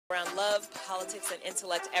Around love, politics, and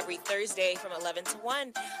intellect every Thursday from 11 to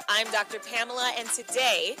 1. I'm Dr. Pamela, and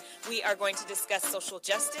today we are going to discuss social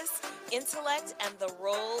justice, intellect, and the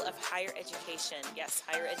role of higher education. Yes,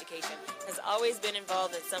 higher education has always been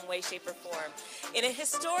involved in some way, shape, or form. In a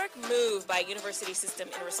historic move by university system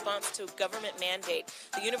in response to a government mandate,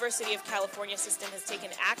 the University of California system has taken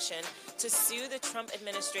action to sue the Trump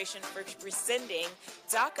administration for rescinding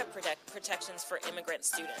DACA protections for immigrant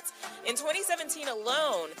students. In 2017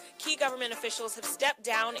 alone, key government officials have stepped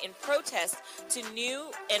down in protest to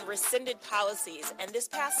new and rescinded policies. And this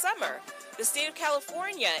past summer, the state of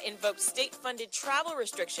California invoked state-funded travel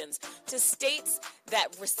restrictions to states that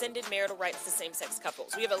rescinded marital rights to same-sex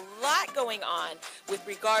couples. We have a lot going on with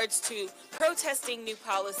regards to protesting new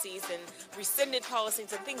policies and rescinded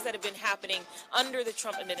policies and things that have been happening under the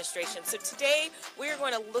Trump administration. So today, we're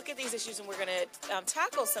going to look at these issues and we're going to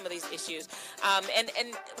tackle some of these issues.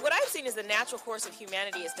 And what I've seen is the natural course of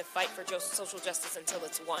humanity is to fight for social justice until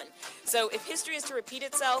it's won. So if history is to repeat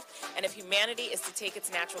itself and if humanity is to take its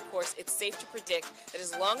natural course, it's safe to predict that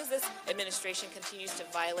as long as this administration continues to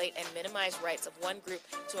violate and minimize rights of one group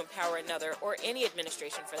to empower another, or any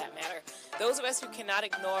administration for that matter, those of us who cannot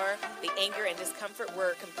ignore the anger and discomfort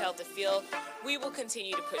we're compelled to feel, we will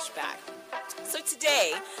continue to push back. So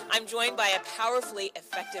today, I'm joined by a powerfully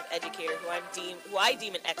effective educator who I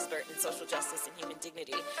deem an expert in social justice and human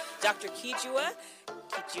dignity, Dr. Kijua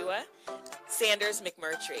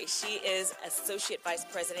Sanders-McMurtry. She is Associate Vice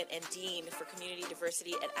President and Dean for Community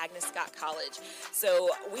Diversity at Agnes College.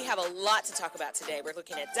 So we have a lot to talk about today. We're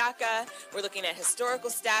looking at DACA, we're looking at historical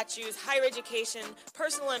statues, higher education,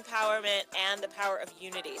 personal empowerment, and the power of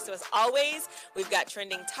unity. So as always, we've got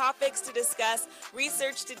trending topics to discuss,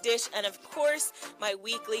 research to dish, and of course, my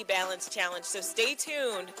weekly balance challenge. So stay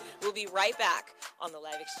tuned. We'll be right back on the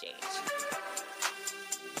Live Exchange.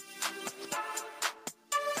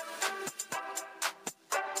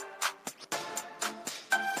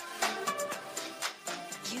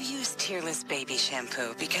 You use Tearless Baby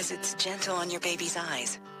Shampoo because it's gentle on your baby's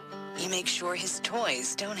eyes. You make sure his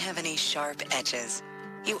toys don't have any sharp edges.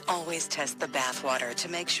 You always test the bathwater to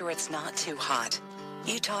make sure it's not too hot.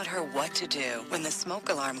 You taught her what to do when the smoke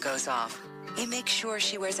alarm goes off. You make sure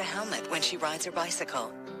she wears a helmet when she rides her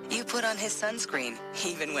bicycle. You put on his sunscreen,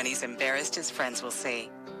 even when he's embarrassed his friends will see.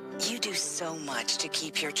 You do so much to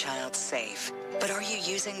keep your child safe. But are you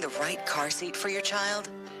using the right car seat for your child?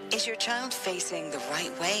 Is your child facing the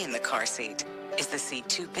right way in the car seat? Is the seat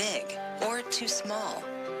too big or too small?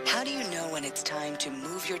 How do you know when it's time to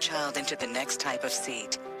move your child into the next type of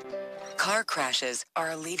seat? Car crashes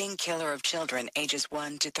are a leading killer of children ages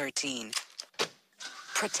 1 to 13.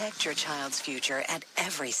 Protect your child's future at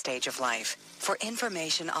every stage of life. For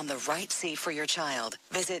information on the right seat for your child,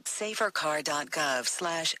 visit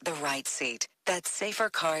safercar.gov/the-right-seat. That's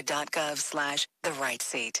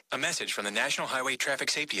safercar.gov/the-right-seat. A message from the National Highway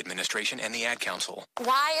Traffic Safety Administration and the Ad Council.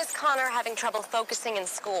 Why is Connor having trouble focusing in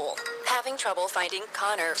school? Having trouble finding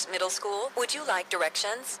Connor's middle school? Would you like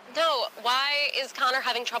directions? No, why is Connor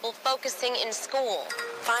having trouble focusing in school?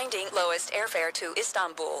 Finding lowest airfare to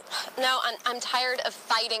Istanbul. No, I'm tired of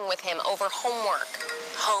fighting with him over homework.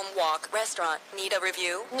 Home, walk, restaurant. Need a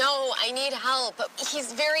review? No, I need help.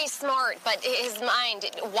 He's very smart, but his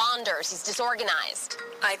mind wanders. He's disorganized.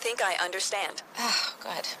 I think I understand. Oh,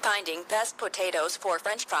 good. Finding best potatoes for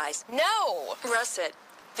French fries. No! Russet,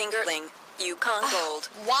 fingerling, Yukon Gold.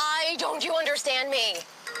 Why don't you understand me?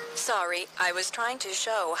 Sorry, I was trying to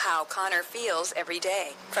show how Connor feels every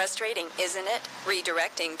day. Frustrating, isn't it?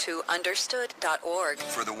 Redirecting to understood.org.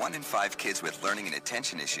 For the 1 in 5 kids with learning and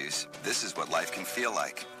attention issues, this is what life can feel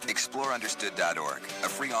like. Explore understood.org, a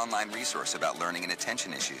free online resource about learning and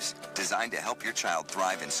attention issues, designed to help your child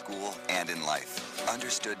thrive in school and in life.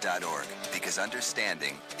 Understood.org, because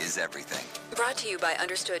understanding is everything. Brought to you by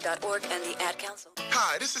understood.org and the Ad Council.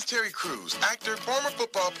 Hi, this is Terry Crews, actor, former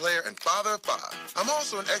football player, and father of 5. I'm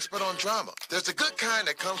also an expert on drama. There's the good kind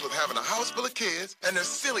that comes with having a house full of kids, and there's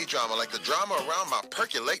silly drama like the drama around my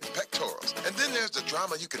percolating pectorals. And then there's the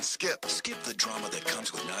drama you can skip. Skip the drama that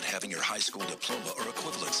comes with not having your high school diploma or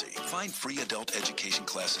equivalency. Find free adult education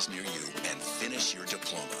classes near you and finish your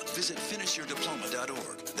diploma. Visit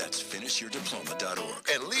finishyourdiploma.org. That's finishyourdiploma.org.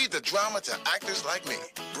 And leave the drama to actors like me.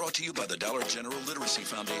 Brought to you by the Dollar General Literacy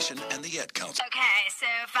Foundation and the Ad Council. Okay, so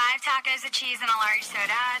 5 tacos of cheese and a large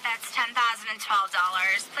soda. That's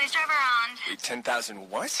 $10,012. Please drive around. Wait, 10,000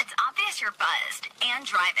 what? It's obvious you're buzzed and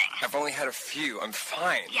driving. I've only had a few. I'm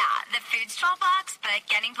fine. Yeah, the food's $12, but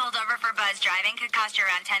getting pulled over for buzz driving could cost you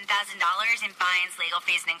around $10,000 in fines, legal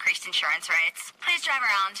fees, and increased insurance rates. Please drive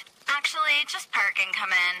around. Actually, just park and come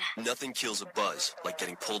in. Nothing kills a buzz like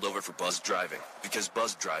getting pulled over for buzz driving, because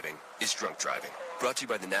buzz driving is drunk driving. Brought to you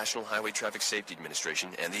by the National Highway Traffic Safety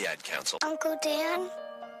Administration and the Ad Council. Uncle Dan?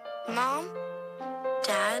 Mom?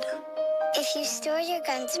 Dad? If you store your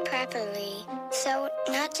guns properly, so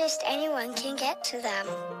not just anyone can get to them.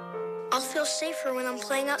 I'll feel safer when I'm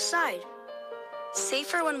playing outside.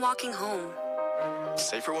 Safer when walking home.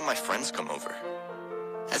 Safer when my friends come over.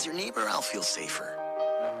 As your neighbor, I'll feel safer.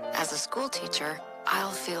 As a school teacher,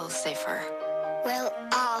 I'll feel safer. We'll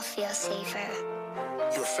all feel safer.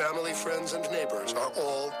 Your family, friends, and neighbors are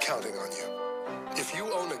all counting on you. If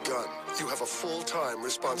you own a gun, you have a full-time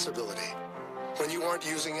responsibility. When you aren't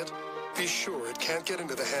using it, be sure it can't get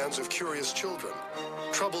into the hands of curious children,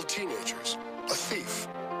 troubled teenagers, a thief,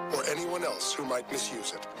 or anyone else who might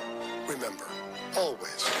misuse it. Remember,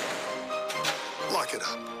 always, lock it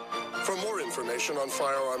up. For more information on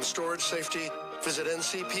firearm storage safety, visit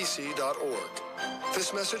ncpc.org.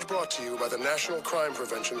 This message brought to you by the National Crime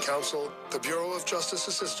Prevention Council, the Bureau of Justice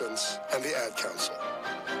Assistance, and the Ad Council.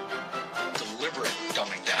 Deliberate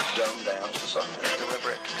dumbing down. Dumb down society.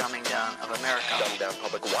 Deliberate dumbing down of America. Dumb down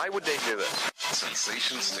public. Why would they do this?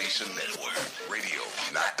 Sensation Station Network. Radio,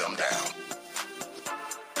 not dumbed down.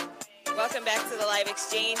 Welcome back to the Live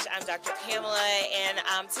Exchange. I'm Dr. Pamela,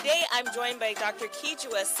 and today I'm joined by Dr.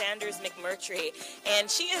 Kijua Sanders-McMurtry,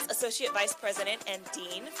 and she is Associate Vice President and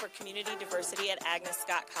Dean for Community Diversity at Agnes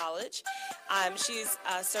Scott College. She's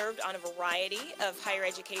served on a variety of higher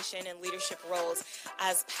education and leadership roles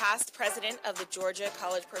as past president of the Georgia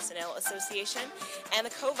College Personnel Association and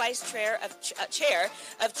the co-vice chair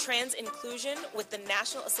of Trans Inclusion with the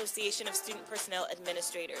National Association of Student Personnel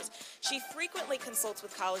Administrators. She frequently consults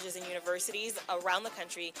with colleges and universities around the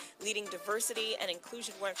country, leading diversity and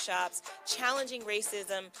inclusion workshops, challenging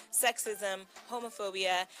racism, sexism,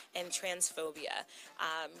 homophobia, and transphobia.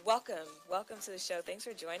 Welcome to the show. Thanks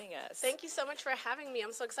for joining us. Thank you so much for having me.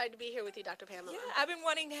 I'm so excited to be here with you, Dr. Pamela. Yeah, I've been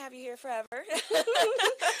wanting to have you here forever.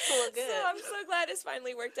 Well, good. So I'm so glad it's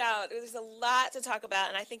finally worked out. There's a lot to talk about,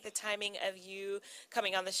 and I think the timing of you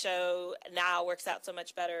coming on the show now works out so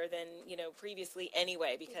much better than, previously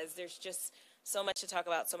anyway, because there's just so much to talk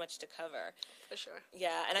about, so much to cover. For sure.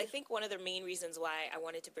 Yeah, and I think one of the main reasons why I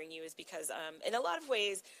wanted to bring you is because in a lot of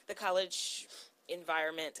ways, the college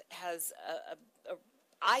environment has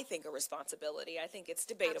I think a responsibility. I think it's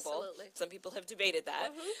debatable. Absolutely. Some people have debated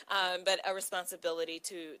that, but a responsibility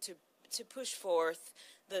to push forth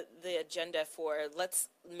the agenda for let's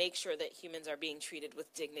make sure that humans are being treated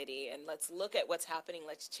with dignity, and let's look at what's happening.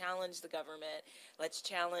 Let's challenge the government. Let's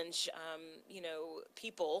challenge,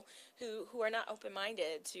 people who are not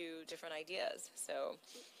open-minded to different ideas. So,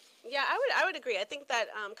 yeah, I would agree. I think that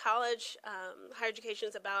college, higher education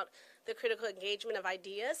is about the critical engagement of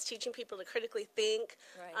ideas, teaching people to critically think,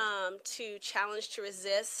 right. To challenge, to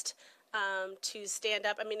resist. To stand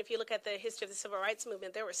up. I mean, if you look at the history of the civil rights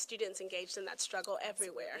movement, there were students engaged in that struggle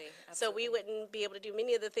everywhere. Absolutely. So we wouldn't be able to do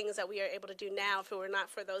many of the things that we are able to do now if it were not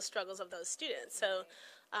for those struggles of those students. So,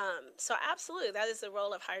 so absolutely, that is the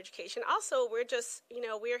role of higher education. Also, we're just,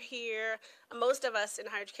 we're here. Most of us in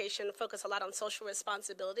higher education focus a lot on social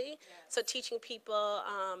responsibility. Yes. So teaching people,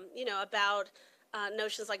 about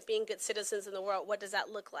notions like being good citizens in the world. What does that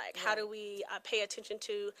look like? Right. How do we pay attention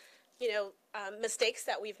to mistakes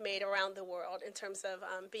that we've made around the world in terms of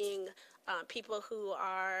being people who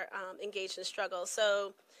are engaged in struggle.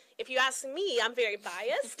 So if you ask me, I'm very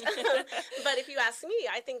biased, but if you ask me,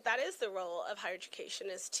 I think that is the role of higher education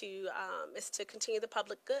is to continue the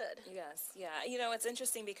public good. Yes, yeah. It's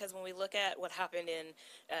interesting because when we look at what happened in,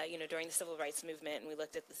 during the civil rights movement, and we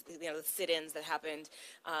looked at the sit-ins that happened,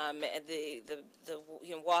 the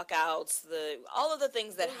walkouts, all of the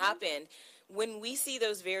things that happened. When we see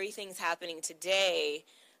those very things happening today,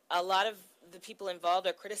 a lot of the people involved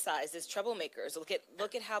are criticized as troublemakers. Look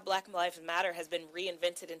at how Black Lives Matter has been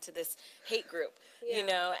reinvented into this hate group,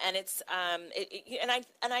 and it's and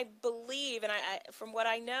I believe, and I from what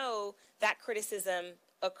I know, that criticism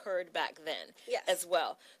occurred back then as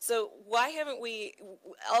well. So why haven't we,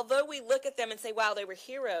 although we look at them and say, wow, they were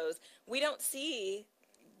heroes, we don't see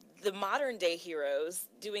the modern day heroes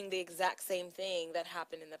doing the exact same thing that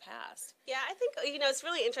happened in the past. Yeah, I think, it's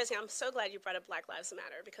really interesting. I'm so glad you brought up Black Lives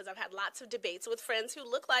Matter because I've had lots of debates with friends who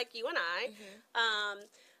look like you and I,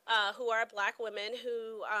 who are Black women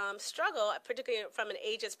who struggle, particularly from an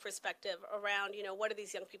ageist perspective, around, what are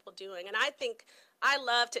these young people doing? And I think I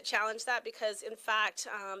love to challenge that because, in fact,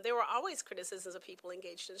 there were always criticisms of people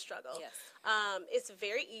engaged in struggle. Yes. It's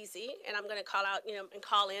very easy, and I'm going to call out, and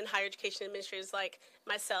call in higher education administrators like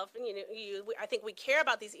myself, and I think we care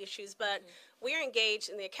about these issues, but we're engaged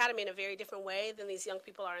in the academy in a very different way than these young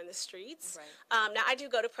people are in the streets. Right. Now, I do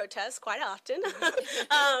go to protests quite often,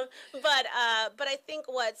 but I think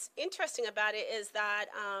what's interesting about it is that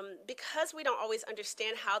because we don't always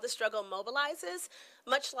understand how the struggle mobilizes,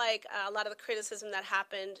 much like a lot of the criticism that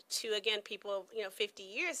happened to, again, people, 50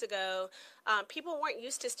 years ago, people weren't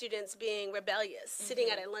used to students being rebellious, sitting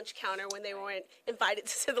at a lunch counter when they weren't invited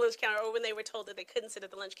to sit at the lunch counter, or when they were told that they couldn't sit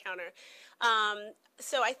at the lunch counter.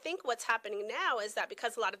 So I think what's happening now is that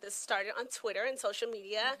because a lot of this started on Twitter and social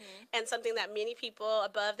media, and something that many people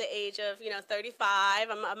above the age of 35,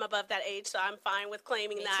 I'm above that age, so I'm fine with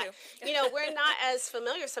claiming Me that. too. We're not as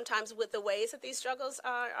familiar sometimes with the ways that these struggles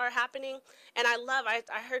are happening. And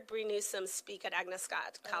I heard Bree Newsom speak at Agnes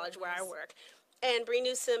College where I work. And Bree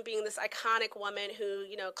Newsom being this iconic woman who,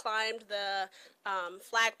 climbed the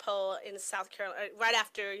flagpole in South Carolina right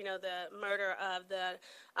after, the murder of the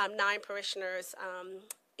 9 parishioners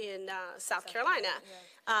in South Carolina,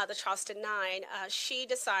 the Charleston 9. She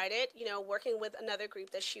decided, working with another group,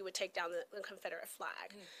 that she would take down the Confederate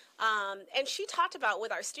flag. And she talked about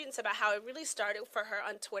with our students about how it really started for her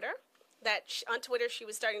on Twitter. That on Twitter she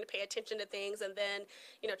was starting to pay attention to things, and then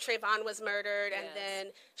Trayvon was murdered, and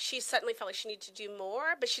then she suddenly felt like she needed to do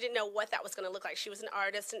more, but she didn't know what that was going to look like. She was an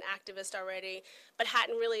artist, an activist already, but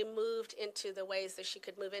hadn't really moved into the ways that she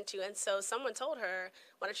could move into. And so someone told her,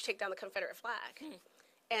 "Why don't you take down the Confederate flag?"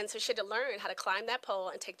 And so she had to learn how to climb that pole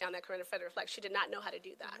and take down that Confederate flag. She did not know how to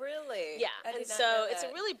do that. Really? Yeah. I And did not so know it's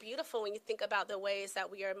that. really beautiful when you think about the ways that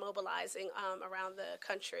we are mobilizing around the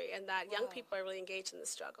country, and that young people are really engaged in the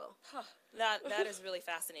struggle. Huh. That is really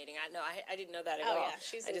fascinating. I didn't know that at Oh, all. yeah,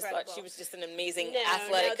 she's I just incredible. thought she was just an amazing No,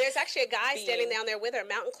 athletic. there's actually a guy being. standing down there with her, a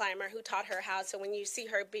mountain climber, who taught her how. So when you see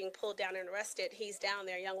her being pulled down and arrested, he's down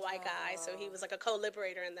there, young white guy. So he was like a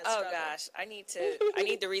co-liberator in that struggle. Oh gosh, I need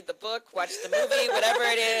to read the book, watch the movie, whatever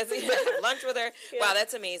it is, have lunch with her. Yeah. Wow,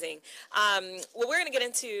 that's amazing. Well, we're going to get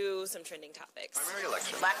into some trending topics. Primary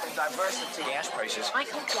election. Lack of diversity. Gas prices.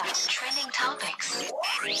 Michael, yes, trending topics.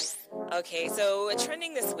 Okay, so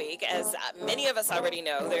trending this week, as many of us already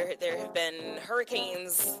know, there have been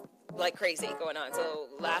hurricanes like crazy going on. So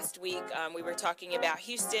last week we were talking about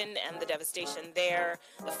Houston and the devastation there,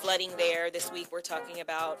 the flooding there. This week we're talking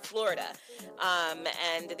about Florida.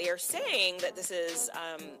 And they are saying that this is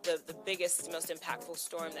the biggest, most impactful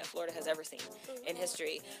storm that Florida has ever seen in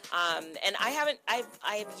history. And I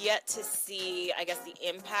have yet to see, I guess, the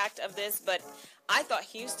impact of this, but I thought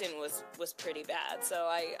Houston was pretty bad. So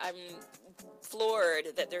I'm floored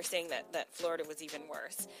that they're saying that Florida was even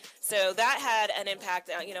worse. So that had an impact,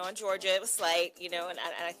 on Georgia. It was slight, and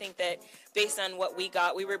I think that based on what we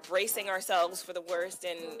got, we were bracing ourselves for the worst,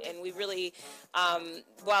 and we really,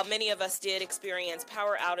 while many of us did experience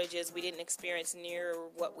power outages, we didn't experience near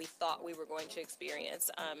what we thought we were going to experience,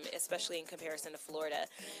 especially in comparison to Florida.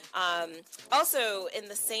 Also, in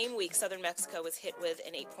the same week, southern Mexico was hit with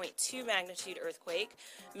an 8.2 magnitude earthquake,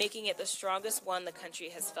 making it the strongest one the country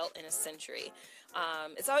has felt in a century.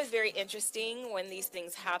 It's always very interesting when these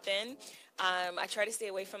things happen. I try to stay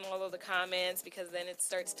away from all of the comments, because then it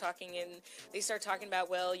starts talking, and they start talking about,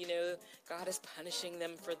 well, God is punishing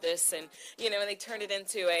them for this, and and they turn it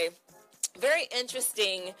into a very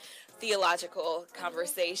interesting theological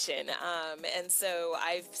conversation. And so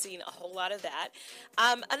I've seen a whole lot of that.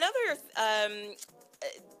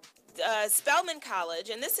 Spelman College,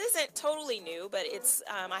 and this isn't totally new, but it's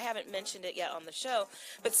I haven't mentioned it yet on the show,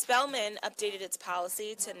 but Spelman updated its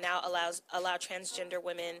policy to now allow transgender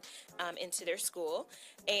women into their school,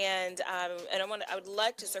 and I would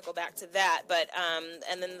like to circle back to that, but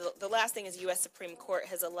and then the last thing is U.S. Supreme Court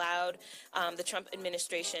has allowed the Trump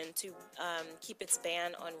administration to keep its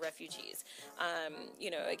ban on refugees.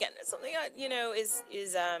 Again, it's something that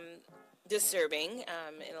is disturbing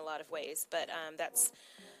in a lot of ways, but that's.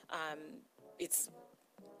 It's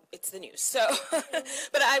the news. So,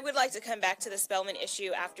 but I would like to come back to the Spelman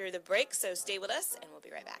issue after the break, so stay with us, and we'll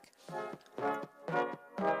be right back.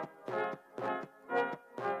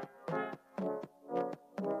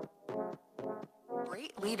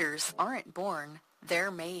 Great leaders aren't born, They're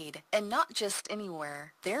made, and not just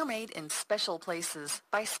anywhere. They're made in special places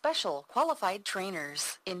by special qualified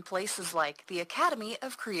trainers in places like the Academy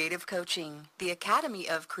of Creative Coaching. The Academy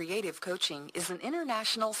of Creative Coaching is an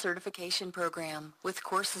international certification program with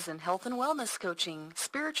courses in health and wellness coaching,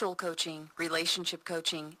 spiritual coaching, relationship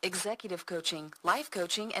coaching, executive coaching, life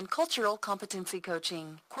coaching, and cultural competency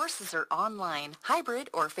coaching. Courses are online, hybrid,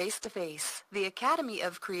 or face-to-face. The Academy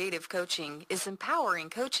of Creative Coaching is empowering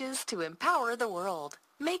coaches to empower the world.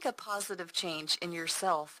 Make a positive change in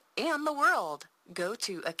yourself and the world. Go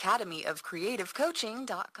to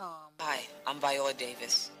academyofcreativecoaching.com. Hi, I'm Viola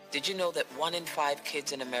Davis. Did you know that 1 in 5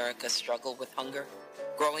 kids in America struggle with hunger?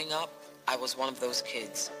 Growing up, I was one of those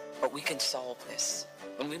kids. But we can solve this.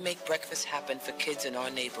 When we make breakfast happen for kids in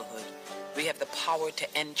our neighborhood, we have the power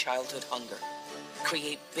to end childhood hunger,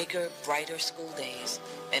 create bigger, brighter school days,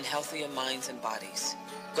 and healthier minds and bodies.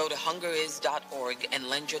 Go to hungeris.org and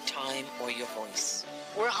lend your time or your voice.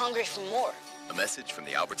 We're hungry for more. A message from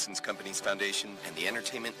the Albertsons Companies Foundation and the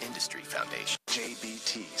Entertainment Industry Foundation.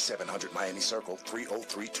 JBT 700 Miami Circle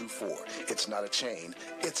 30324. It's not a chain,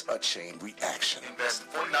 it's a chain reaction. Invest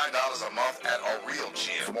 $49 a month at a real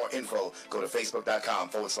gym. For more info, go to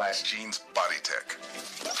facebook.com/Jeans Body Tech.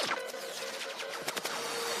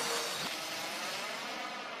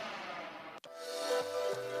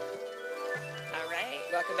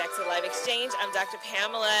 Welcome back to the Live Exchange. I'm Dr.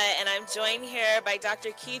 Pamela, and I'm joined here by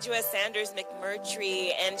Dr. Kijua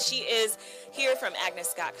Sanders-McMurtry, and she is here from Agnes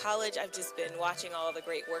Scott College. I've just been watching all the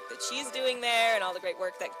great work that she's doing there and all the great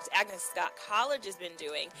work that Agnes Scott College has been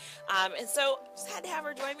doing. And so just had to have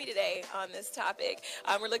her join me today on this topic.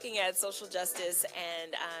 We're looking at social justice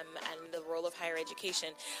and the role of higher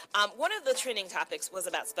education. One of the trending topics was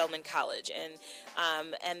about Spelman College, and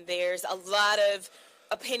there's a lot of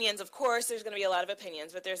opinions. Of course, there's going to be a lot of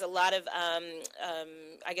opinions, but there's a lot of,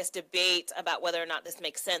 I guess, debate about whether or not this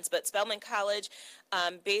makes sense. But Spelman College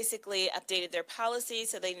basically updated their policy,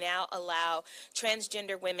 so they now allow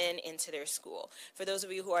transgender women into their school. For those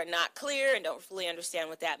of you who are not clear and don't fully understand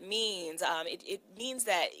what that means, it means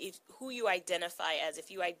that who you identify as,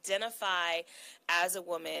 if you identify as a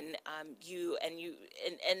woman,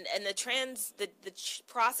 the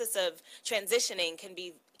process of transitioning can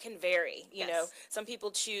vary. You know, some people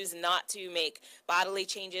choose not to make bodily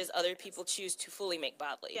changes. Other people choose to fully make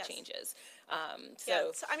bodily changes.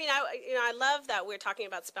 So I mean, I love that we're talking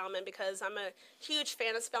about Spelman because I'm a huge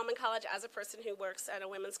fan of Spelman College as a person who works at a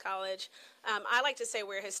women's college. I like to say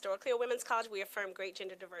we're historically a women's college. We affirm great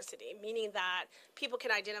gender diversity, meaning that people can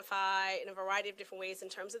identify in a variety of different ways in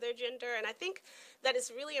terms of their gender. And I think that it's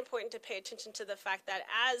really important to pay attention to the fact that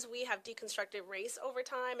as we have deconstructed race over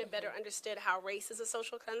time and better understood how race is a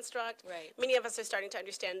social construct, many of us are starting to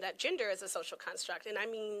understand that gender is a social construct. And I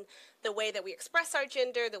mean the way that we express our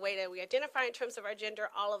gender, the way that we identify in terms of our gender,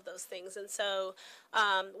 all of those things. And so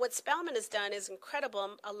what Spelman has done is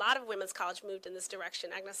incredible. A lot of women's college moved in this direction.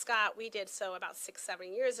 Agnes Scott, we did so about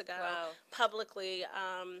 6-7 years ago. Publicly.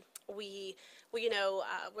 We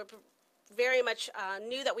very much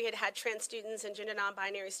knew that we had trans students and gender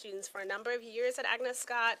non-binary students for a number of years at Agnes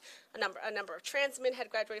Scott. A number of trans men had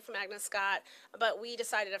graduated from Agnes Scott, but we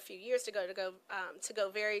decided a few years ago to go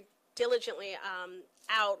very diligently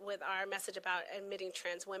out with our message about admitting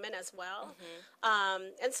trans women as well.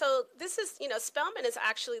 And so this is, Spelman is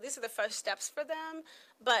actually, these are the first steps for them,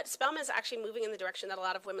 but Spelman is actually moving in the direction that a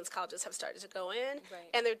lot of women's colleges have started to go in,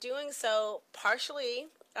 and they're doing so partially.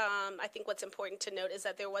 I think what's important to note is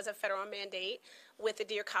that there was a federal mandate with the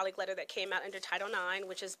Dear Colleague letter that came out under Title IX,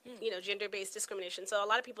 which is, gender-based discrimination. So a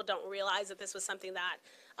lot of people don't realize that this was something that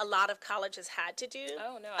a lot of colleges had to do.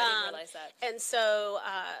 Oh, no, I didn't realize that. And so,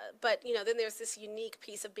 but, then there's this unique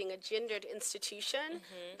piece of being a gendered institution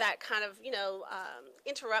that kind of,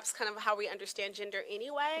 interrupts kind of how we understand gender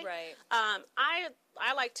anyway.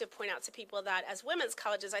 I like to point out to people that as women's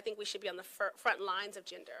colleges, I think we should be on the front lines of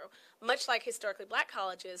gender. Much like historically black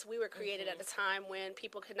colleges, we were created at a time when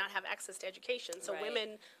people could not have access to education. So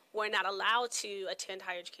women were not allowed to attend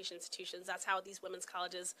higher education institutions. That's how these women's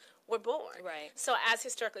colleges were born. So as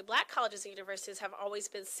historically black colleges and universities have always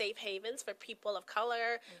been safe havens for people of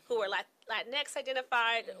color who were Latinx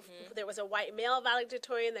identified. There was a white male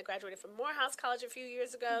valedictorian that graduated from Morehouse College a few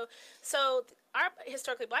years ago. So our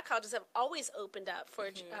historically black colleges have always opened up for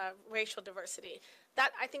racial diversity.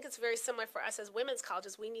 That I think it's very similar for us as women's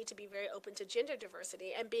colleges. We need to be very open to gender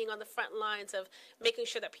diversity and being on the front lines of making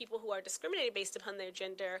sure that people who are discriminated based upon their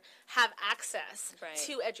gender have access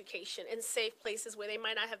to education in safe places where they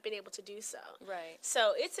might not have been able to do so.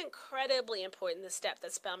 So it's incredibly important, the step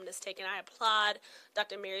that Spelman has taken. I applaud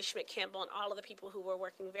Dr. Mary Schmidt-Campbell Campbell and all of the people who were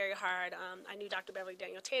working very hard. I knew Dr. Beverly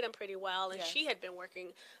Daniel Tatum pretty well, and she had been working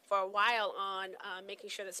for a while on making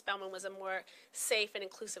sure that Spelman was a more safe and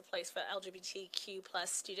inclusive place for LGBTQ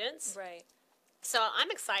plus students. Right. So I'm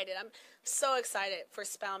excited. I'm so excited for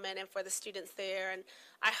Spelman and for the students there. And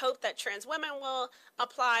I hope that trans women will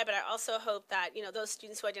apply, but I also hope that, you know, those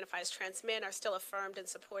students who identify as trans men are still affirmed and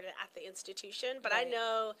supported at the institution. But I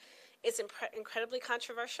know it's incredibly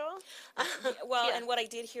controversial. Well, and what I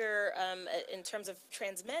did hear in terms of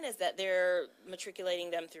trans men is that they're matriculating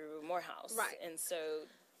them through Morehouse. Right. And so...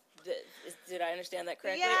 Did I understand that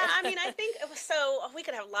correctly? Yeah, I mean, I think so. We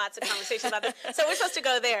could have lots of conversations about that. So we're supposed to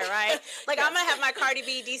go there, right? Like, I'm going to have my Cardi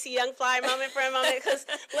B, DC Young Fly moment for a moment, because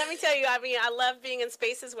let me tell you, I mean, I love being in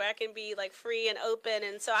spaces where I can be, like, free and open.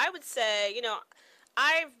 And so I would say, you know,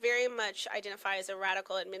 I very much identify as a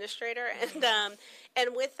radical administrator,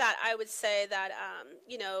 and with that, I would say that,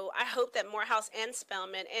 you know, I hope that Morehouse and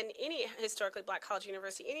Spelman and any historically black college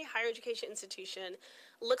university, any higher education institution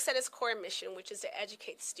looks at its core mission, which is to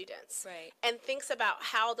educate students, and thinks about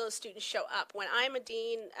how those students show up. When I'm a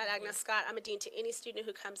dean at Agnes Scott, I'm a dean to any student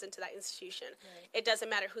who comes into that institution. It doesn't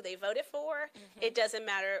matter who they voted for. It doesn't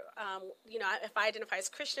matter, you know, if I identify as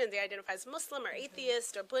Christian, they identify as Muslim or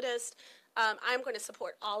atheist or Buddhist. I'm going to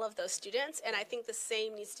support all of those students, and I think the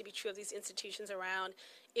same needs to be true of these institutions around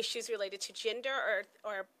issues related to gender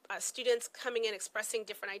or students coming in expressing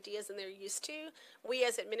different ideas than they're used to. We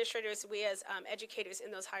as administrators, we as educators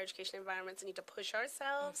in those higher education environments need to push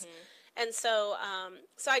ourselves. And so,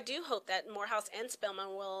 so I do hope that Morehouse and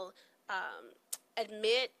Spelman will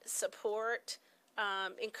admit, support,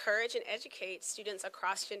 encourage, and educate students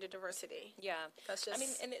across gender diversity. Yeah. That's just... I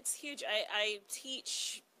mean, and it's huge. I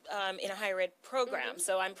teach in a higher ed program,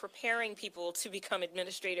 so I'm preparing people to become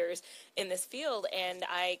administrators in this field, and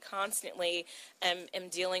I constantly am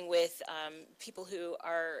dealing with people who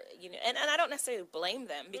are, you know, and I don't necessarily blame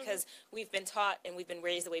them, because we've been taught and we've been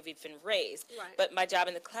raised the way we've been raised, but my job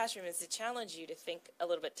in the classroom is to challenge you to think a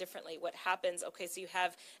little bit differently. What happens, okay, so you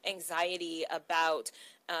have anxiety about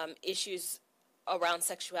issues around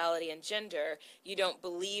sexuality and gender, you don't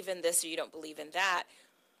believe in this or you don't believe in that.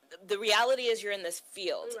 The reality is you're in this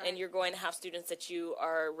field, and you're going to have students that you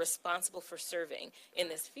are responsible for serving in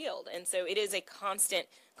this field. And so it is a constant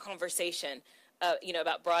conversation, you know,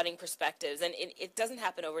 about broadening perspectives. And it doesn't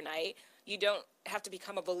happen overnight. You don't have to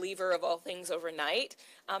become a believer of all things overnight,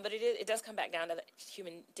 but it does come back down to the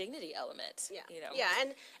human dignity element. Yeah, you know. Yeah,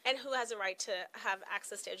 and who has a right to have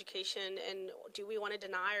access to education, and do we want to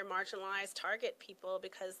deny or marginalize, target people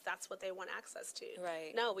because that's what they want access to?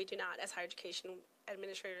 Right. No, we do not. As higher education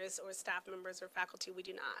administrators or staff members or faculty, we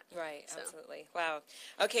do not. Right, so. Absolutely. Wow.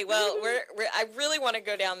 Okay, well, I really want to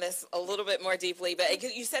go down this a little bit more deeply, but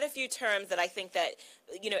you said a few terms that I think that,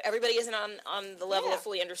 you know, everybody isn't on the level of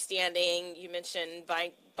fully understanding. You mentioned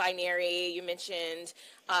binary, you mentioned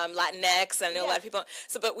Latinx. I know a lot of people,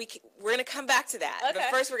 but we're going to come back to that. Okay. But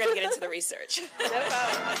first we're going to get into the research. No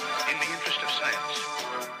problem. In the interest of science.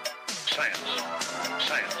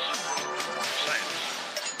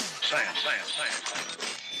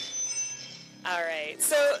 All right,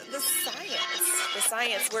 so the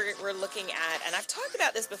science we're looking at, and I've talked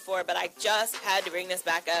about this before, but I just had to bring this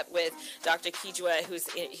back up with Dr. Kijua, who's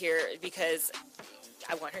here, because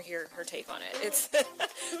I want her to hear her take on it. It's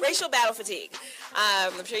racial battle fatigue.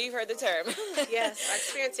 I'm sure you've heard the term. Yes, I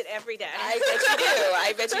experience it every day. I bet you do.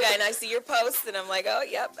 I bet you do. And I see your posts, and I'm like, oh,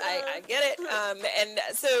 yep, I get it. And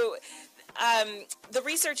so... the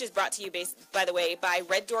research is brought to you, by the way, by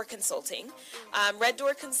Red Door Consulting. Red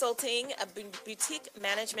Door Consulting, a boutique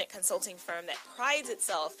management consulting firm that prides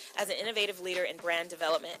itself as an innovative leader in brand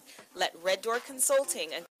development. Let Red Door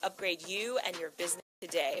Consulting upgrade you and your business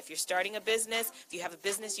today. If you're starting a business, if you have a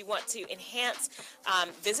business you want to enhance,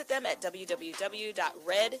 visit them at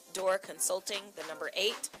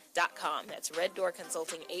www.reddoorconsulting8.com. That's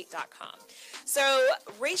reddoorconsulting8.com. So,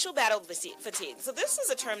 racial battle fatigue. So this is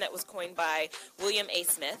a term that was coined by William A.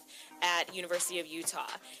 Smith at University of Utah.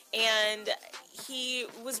 And he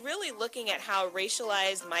was really looking at how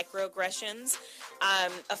racialized microaggressions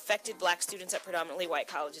affected black students at predominantly white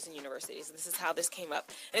colleges and universities. And this is how this came up.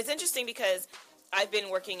 And it's interesting because I've been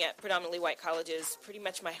working at predominantly white colleges pretty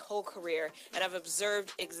much my whole career, and I've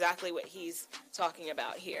observed exactly what he's talking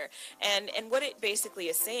about here. And what it basically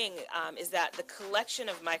is saying is that the collection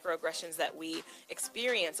of microaggressions that we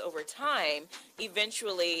experience over time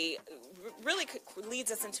eventually really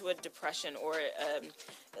leads us into a depression or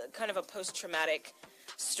kind of a post-traumatic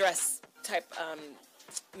stress type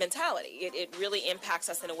mentality. It really impacts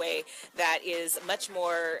us in a way that is much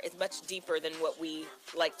deeper than what we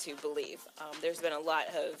like to believe. There's been a lot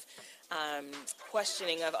of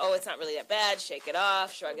questioning of, oh, it's not really that bad, shake it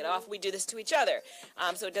off, shrug it off. We do this to each other.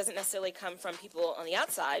 So it doesn't necessarily come from people on the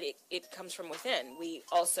outside. It comes from within. We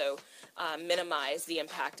also minimize the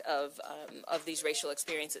impact of these racial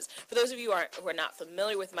experiences. For those of you who are not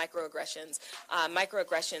familiar with microaggressions,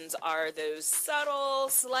 microaggressions are those subtle,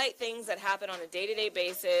 slight things that happen on a day-to-day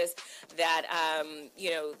basis that,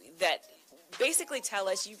 that basically tell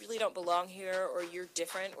us you really don't belong here, or you're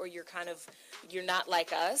different, or you're not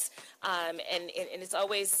like us. And it's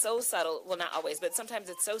always so subtle. Well, not always, but sometimes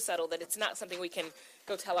it's so subtle that it's not something we can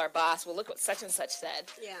go tell our boss, well, look what such and such said.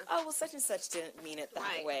 Yeah. Oh, well, such and such didn't mean it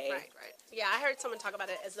that way. Right. Yeah, I heard someone talk about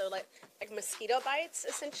it as though like mosquito bites,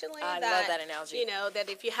 essentially. I love that analogy. That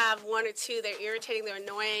if you have one or two, they're irritating, they're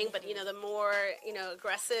annoying, but, the more,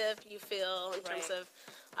 aggressive you feel in terms of,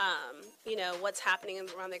 what's happening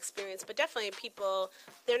around the experience. But definitely people,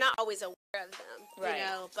 they're not always aware of them,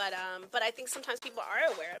 but I think sometimes people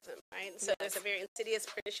are aware of them, right? So there's a very insidious,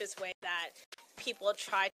 pernicious way that people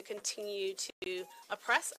try to continue to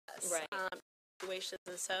oppress us. Situations,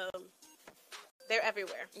 and so they're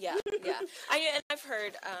everywhere. Yeah. And I've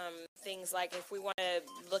heard things like, if we want to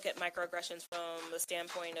look at microaggressions from the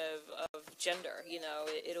standpoint of gender,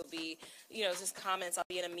 it'll be, just comments. I'll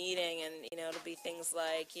be in a meeting and, it'll be things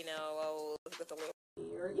like, oh, look at the little,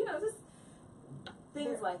 or, just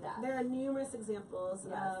things like that. There are numerous examples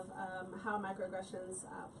of how microaggressions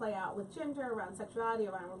play out with gender, around sexuality,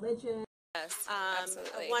 around religion. Yes,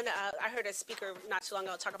 absolutely. I heard a speaker not too long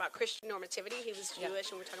ago talk about Christian normativity. He was Jewish,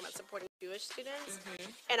 and we're talking about supporting Jewish students.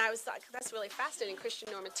 And I was like, that's really fascinating, Christian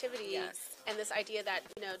normativity, and this idea that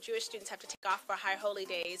Jewish students have to take off for high holy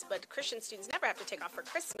days, but Christian students never have to take off for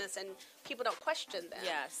Christmas, and people don't question them.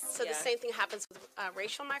 So the same thing happens with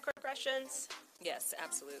racial microaggressions. Yes,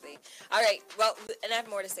 absolutely. All right. Well, and I have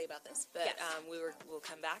more to say about this, but we'll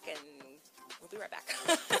come back and we'll be right back.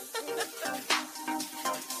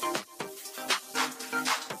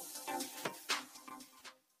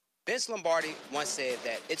 Vince Lombardi once said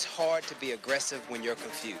that it's hard to be aggressive when you're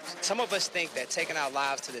confused. Some of us think that taking our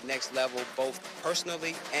lives to the next level, both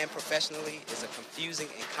personally and professionally, is a confusing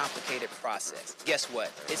and complicated process. Guess what?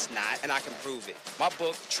 It's not, and I can prove it. My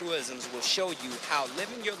book, Truisms, will show you how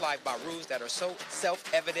living your life by rules that are so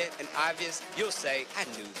self-evident and obvious, you'll say, I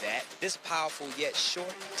knew that. This powerful yet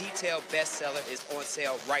short, detailed bestseller is on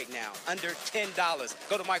sale right now, under $10.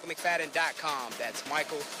 Go to michaelmcfadden.com. That's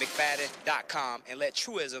michaelmcfadden.com, and let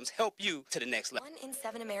Truisms help you to the next level. 1 in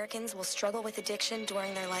 7 Americans will struggle with addiction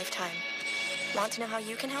during their lifetime. Want to know how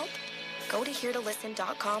you can help? Go to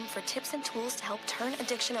heretolisten.com for tips and tools to help turn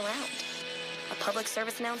addiction around. A public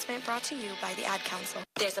service announcement brought to you by the Ad Council.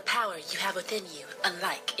 There's a power you have within you,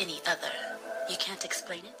 unlike any other. You can't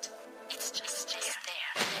explain it. It's just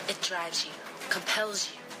there. It drives you, compels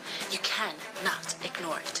you. You cannot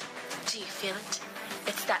ignore it. Do you feel it?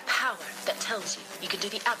 It's that power that tells you you can do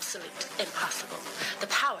the absolute impossible. The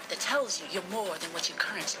power that tells you you're more than what you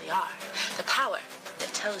currently are. The power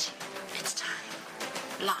that tells you it's time.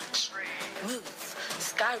 Launch. Move.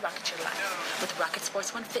 Skyrocket your life with Rocket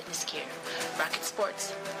Sports One fitness gear.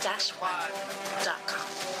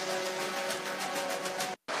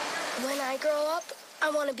 RocketSports-One.com. When I grow up, I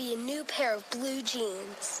want to be a new pair of blue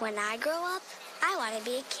jeans. When I grow up, I want to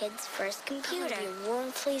be a kid's first computer. I want to be a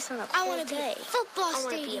warm fleece on a cold day. I want to be a football stadium.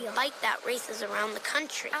 I want to be a bike that races around the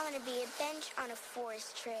country. I want to be a bench on a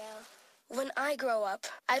forest trail. When I grow up,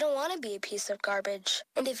 I don't want to be a piece of garbage.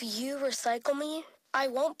 And if you recycle me, I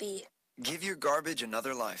won't be. Give your garbage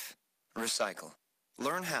another life. Recycle.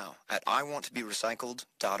 Learn how at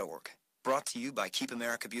iwanttoberecycled.org. Brought to you by Keep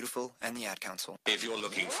America Beautiful and the Ad Council. If you're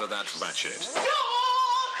looking for that ratchet,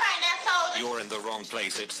 you're in the wrong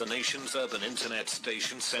place. It's the nation's urban internet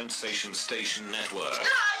station, Sensation Station Network.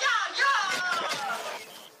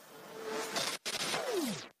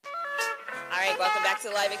 All right, welcome back to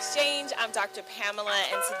the Live Exchange. I'm Dr. Pamela,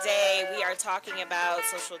 and today we are talking about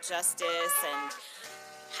social justice and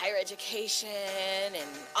higher education and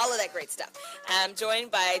all of that great stuff. I'm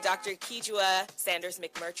joined by Dr. Kijua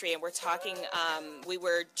Sanders-McMurtry, and we're talking, we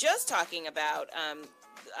were just talking about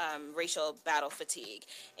racial battle fatigue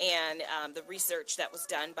and the research that was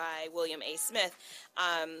done by William A. Smith.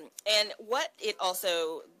 And what he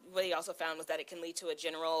also found was that it can lead to a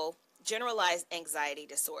generalized anxiety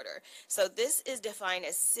disorder. So this is defined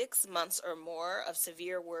as 6 months or more of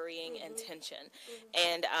severe worrying and tension.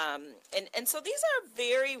 And so these are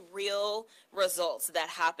very real results that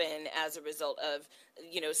happen as a result of,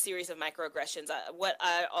 series of microaggressions. What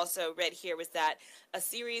I also read here was that a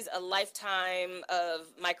lifetime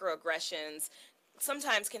of microaggressions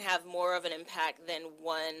sometimes can have more of an impact than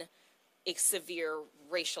one a severe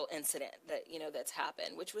racial incident that, that's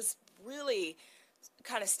happened, which was really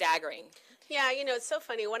kind of staggering. Yeah, it's so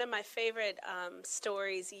funny. One of my favorite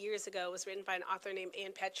stories years ago was written by an author named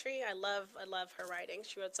Ann Petrie. I love her writing.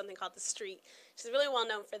 She wrote something called The Street. She's really well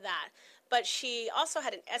known for that. But she also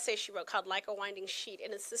had an essay she wrote called Like a Winding Sheet,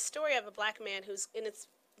 and it's the story of a black man who's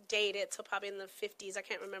dated, so probably in the 50s. I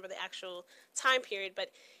can't remember the actual time period, but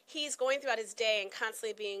he's going throughout his day and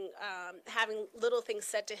constantly being having little things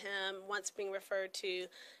said to him, once being referred to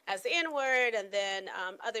as the N-word, and then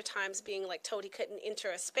other times being like told he couldn't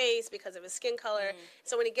enter a space because of his skin color.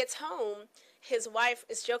 So when he gets home, his wife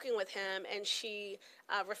is joking with him, and she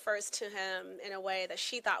refers to him in a way that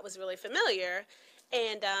she thought was really familiar.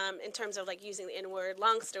 And in terms of like using the N-word,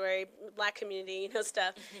 long story, black community,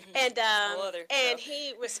 stuff, and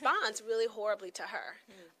he responds really horribly to her,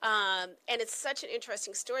 and it's such an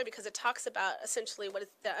interesting story because it talks about essentially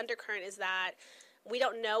the undercurrent is that we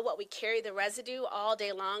don't know what we carry the residue all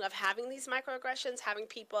day long of having these microaggressions, having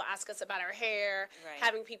people ask us about our hair,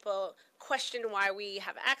 having people question why we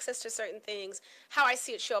have access to certain things. How I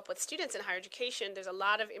see it show up with students in higher education, there's a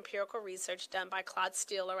lot of empirical research done by Claude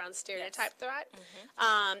Steele around stereotype threat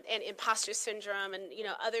and imposter syndrome and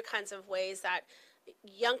other kinds of ways that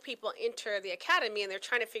young people enter the academy and they're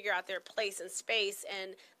trying to figure out their place in space,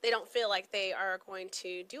 and they don't feel like they are going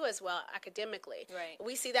to do as well academically. Right.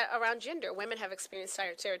 We see that around gender. Women have experienced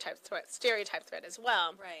stereotype threat as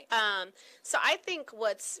well. Right. So I think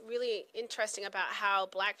what's really interesting about how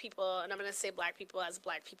black people, and I'm going to say black people as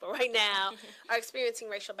black people right now, are experiencing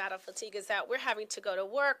racial battle fatigue is that we're having to go to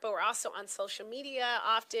work, but we're also on social media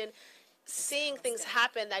often, seeing things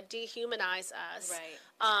happen that dehumanize us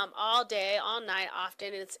all day, all night, often,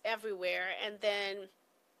 and it's everywhere. And then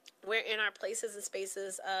we're in our places and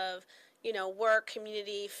spaces of, work,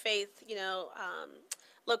 community, faith,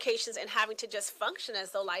 locations, and having to just function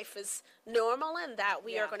as though life is normal and that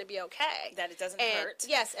we are going to be okay. That it doesn't hurt.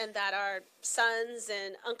 Yes, and that our sons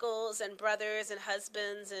and uncles and brothers and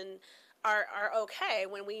husbands and are okay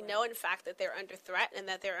when we know, in fact, that they're under threat and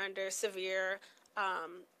that they're under severe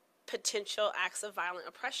potential acts of violent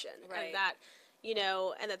oppression, and that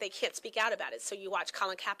and that they can't speak out about it. So you watch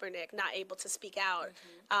Colin Kaepernick not able to speak out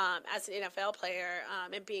as an NFL player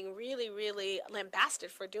and being really, really lambasted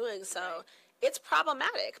for doing so. It's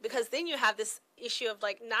problematic because then you have this issue of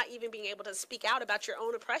like not even being able to speak out about your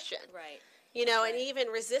own oppression. Right. And even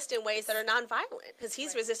resist in ways that are nonviolent, because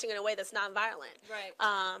he's resisting in a way that's nonviolent. Right.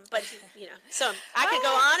 But so I could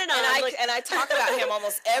go on and on. And I talk about him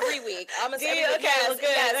almost every week. Almost every week. Okay, well, good.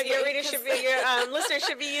 Yes, your readers should be, your listeners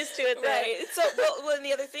should be used to it. Then. Right. So, well, and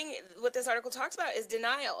the other thing, what this article talks about is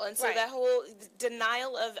denial, and so that whole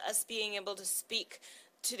denial of us being able to speak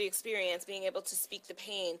to the experience, being able to speak the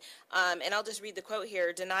pain. And I'll just read the quote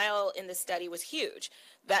here. Denial in this study was huge.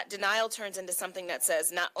 That denial turns into something that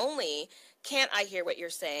says, not only can't I hear what you're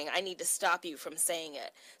saying, I need to stop you from saying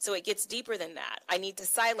it. So it gets deeper than that. I need to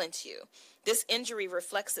silence you. This injury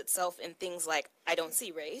reflects itself in things like, I don't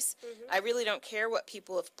see race. I really don't care what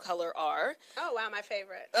people of color are. Oh, wow, my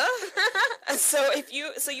favorite. So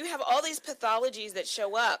you have all these pathologies that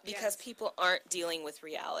show up because people aren't dealing with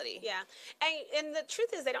reality. Yeah. And the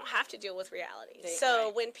truth is they don't have to deal with reality.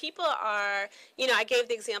 Right. When people are, I gave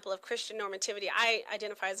the example of Christian normativity. I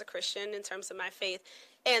identify as a Christian in terms of my faith.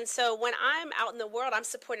 And so when I'm out in the world, I'm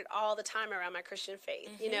supported all the time around my Christian faith.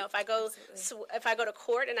 If I go to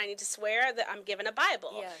court and I need to swear, that I'm given a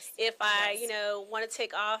Bible. Yes. If I want to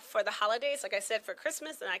take off for the holidays, like I said, for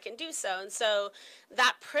Christmas, then I can do so. And so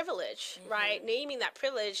that privilege, right? Naming that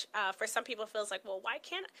privilege for some people feels like, well,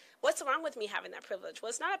 what's wrong with me having that privilege? Well,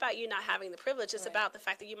 it's not about you not having the privilege. It's about the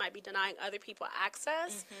fact that you might be denying other people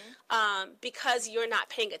access because you're not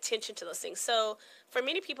paying attention to those things. So for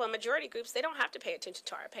many people in majority groups, they don't have to pay attention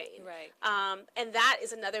to our pain. Right. And that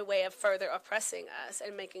is another way of further oppressing us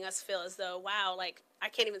and making us feel as though, wow, like I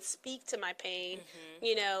can't even speak to my pain,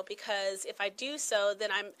 because if I do so, then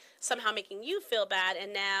I'm somehow making you feel bad.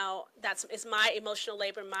 And now it's my emotional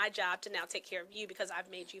labor, my job to now take care of you because I've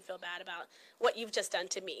made you feel bad about what you've just done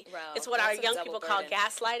to me. Wow, it's what our young people call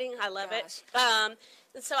gaslighting. I love it.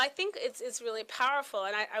 And so I think it's really powerful.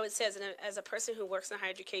 And I would say as a person who works in higher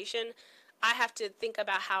education, I have to think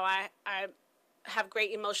about how I have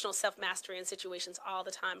great emotional self-mastery in situations all the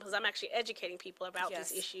time because I'm actually educating people about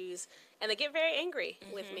these issues, and they get very angry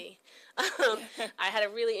with me. I had a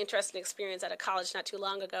really interesting experience at a college not too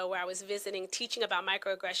long ago where I was teaching about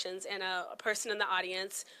microaggressions, and a person in the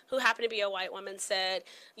audience who happened to be a white woman said,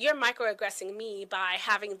 "You're microaggressing me by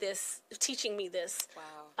teaching me this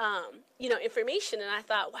information." And I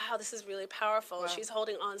thought, wow, this is really powerful. Wow. She's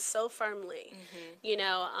holding on so firmly,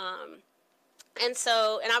 And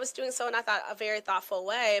I was doing so in I thought a very thoughtful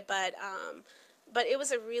way, but it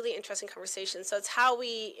was a really interesting conversation. So it's how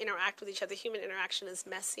we interact with each other. Human interaction is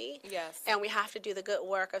messy. Yes. And we have to do the good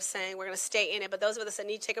work of saying we're going to stay in it. But those of us that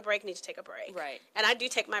need to take a break need to take a break. Right. And I do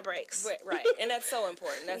take my breaks. Right. And that's so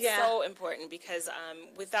important. That's Yeah. so important because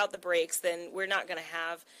without the breaks, then we're not going to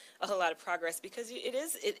have a whole lot of progress because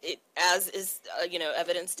it as is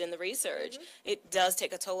evidenced in the research, it does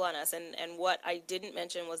take a toll on us. And what I didn't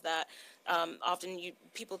mention was that often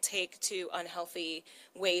people take to unhealthy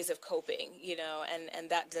ways of coping, and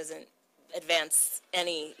that doesn't advance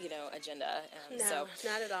any, agenda. No, so,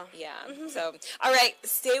 not at all. Yeah. So, all right,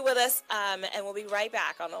 stay with us, and we'll be right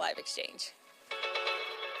back on the Live Exchange.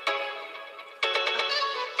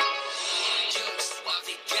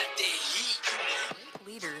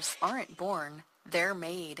 Leaders aren't born, they're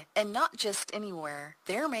made. And not just anywhere.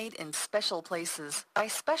 They're made in special places by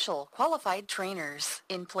special qualified trainers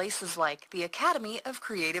in places like the Academy of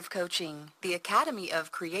Creative Coaching. The Academy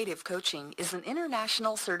of Creative Coaching is an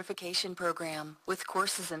international certification program with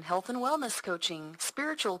courses in health and wellness coaching,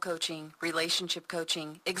 spiritual coaching, relationship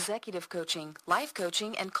coaching, executive coaching, life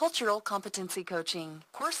coaching, and cultural competency coaching.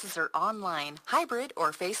 Courses are online, hybrid,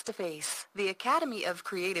 or face-to-face. The Academy of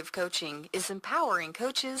Creative Coaching is empowering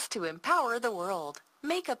coaches to empower the world.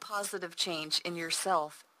 Make a positive change in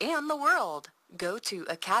yourself and the world. Go to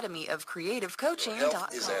academyofcreativecoaching.com.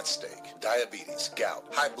 Health is at stake. Diabetes, gout,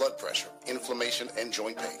 high blood pressure, inflammation, and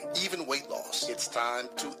joint pain, even weight loss. It's time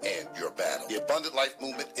to end your battle. The Abundant Life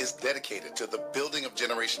Movement is dedicated to the building of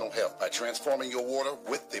generational health by transforming your water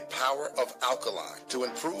with the power of alkaline to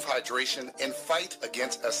improve hydration and fight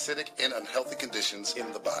against acidic and unhealthy conditions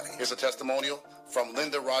in the body. Here's a testimonial from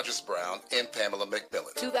Linda Rogers-Brown and Pamela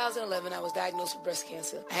McMillan. 2011, I was diagnosed with breast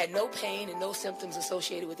cancer. I had no pain and no symptoms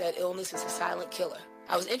associated with that illness. It's a silent killer.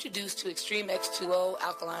 I was introduced to Extreme X2O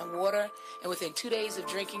alkaline water, and within 2 days of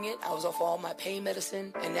drinking it, I was off all my pain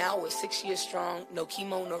medicine, and now we're 6 years strong, no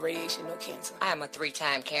chemo, no radiation, no cancer. I am a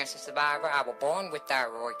 3-time cancer survivor. I was born with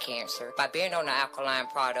thyroid cancer. By being on the alkaline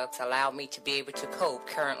products allowed me to be able to cope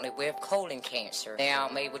currently with colon cancer. Now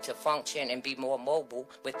I'm able to function and be more mobile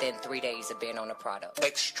within 3 days of being on the product.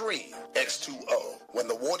 Extreme X2O, when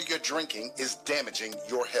the water you're drinking is damaging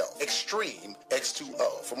your health. Extreme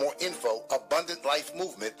X2O. For more info, AbundantLifeMovement.com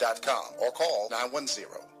or call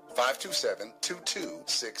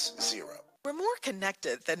 910-527-2260. We're more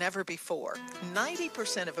connected than ever before.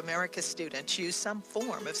 90% of America's students use some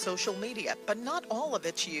form of social media, but not all of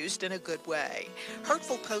it's used in a good way.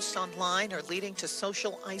 Hurtful posts online are leading to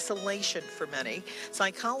social isolation for many.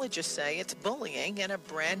 Psychologists say it's bullying in a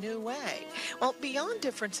brand new way. Well, Beyond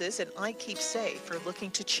Differences and I Keep Safe are looking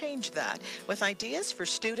to change that with ideas for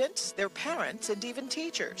students, their parents, and even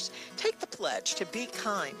teachers. Take the pledge to be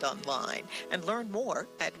kind online and learn more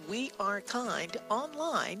at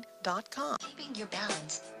wearekindonline.com. Keeping your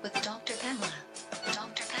balance with Dr. Pamela.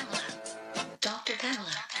 Dr. Pamela. Dr. Pamela.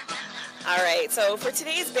 All right, so for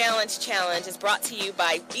today's Balance Challenge is brought to you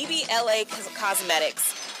by BBLA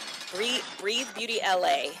Cosmetics. Breathe Beauty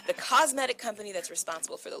LA, the cosmetic company that's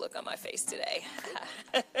responsible for the look on my face today.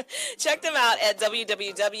 Check them out at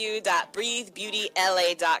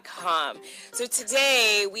www.breathebeautyla.com. So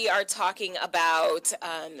today we are talking about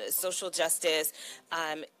social justice,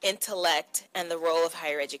 intellect, and the role of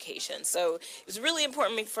higher education. So it was really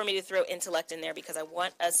important for me to throw intellect in there because I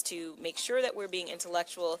want us to make sure that we're being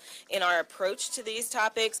intellectual in our approach to these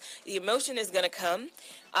topics. The emotion is going to come.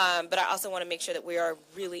 But I also want to make sure that we are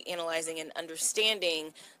really analyzing and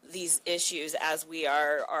understanding these issues as we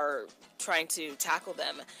are trying to tackle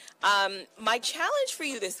them. My challenge for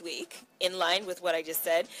you this week, in line with what I just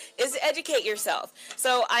said, is to educate yourself.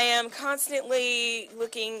 So I am constantly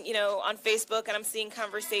looking, on Facebook, and I'm seeing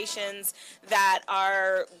conversations that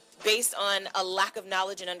are based on a lack of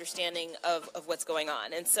knowledge and understanding of what's going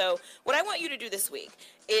on. And so what I want you to do this week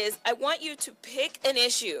is I want you to pick an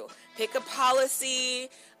issue, pick a policy,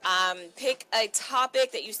 pick a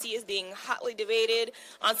topic that you see as being hotly debated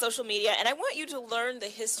on social media, and I want you to learn the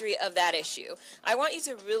history of that issue. I want you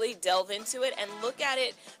to really delve into it and look at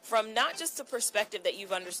it from not just a perspective that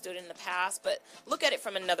you've understood in the past, but look at it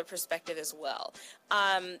from another perspective as well.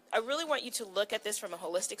 I really want you to look at this from a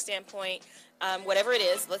holistic standpoint, whatever it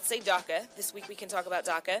is. Let's say DACA. This week we can talk about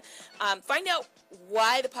DACA. Find out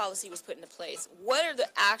why the policy was put into place. What are the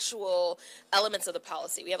actual elements of the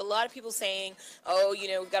policy? We have a lot of of people saying, oh, you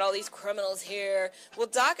know, we've got all these criminals here. Well,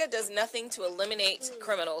 DACA does nothing to eliminate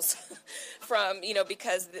criminals from, you know,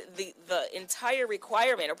 because the entire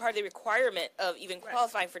requirement, or part of the requirement of even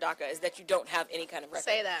qualifying for DACA, is that you don't have any kind of record.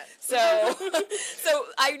 Say that. So, so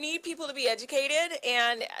I need people to be educated,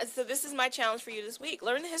 and so this is my challenge for you this week.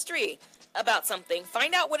 Learn the history about something.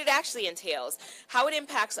 Find out what it actually entails, how it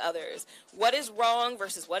impacts others, what is wrong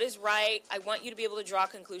versus what is right. I want you to be able to draw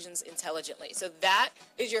conclusions intelligently. So that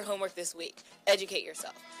is your homework this week. Educate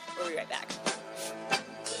yourself. We'll be right back.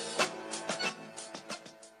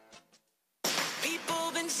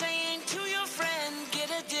 People been saying to your friend, get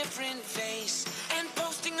a different face, and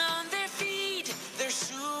posting on their feed, they're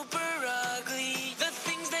super ugly. The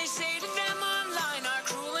things they say to them online are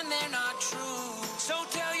cruel and they're not true. So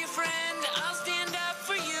tell your friend, I'll stand up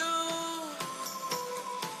for you.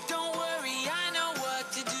 Don't worry, I know what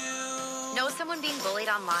to do. Know someone being bullied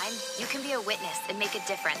online? You can be a witness and make a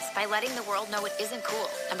difference by letting the world know it isn't cool,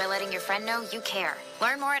 and by letting your friend know you care.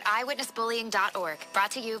 Learn more at eyewitnessbullying.org.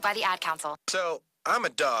 Brought to you by the Ad Council. So, I'm a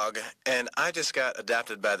dog, and I just got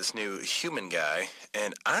adopted by this new human guy,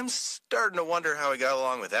 and I'm starting to wonder how he got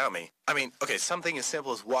along without me. I mean, okay, something as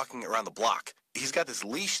simple as walking around the block. He's got this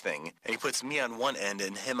leash thing, and he puts me on one end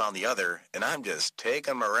and him on the other, and I'm just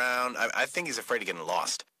taking him around. I think he's afraid of getting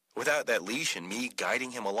lost. Without that leash and me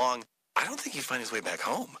guiding him along, I don't think he'd find his way back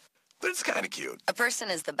home. But it's kind of cute. A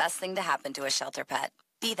person is the best thing to happen to a shelter pet.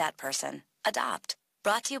 Be that person. Adopt.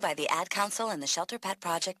 Brought to you by the Ad Council and the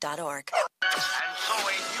ShelterPetProject.org. And so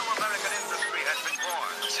a new American industry has been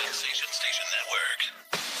born. Sensation Station Network.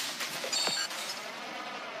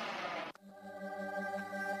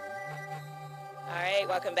 All right,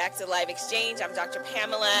 welcome back to Live Exchange. I'm Dr.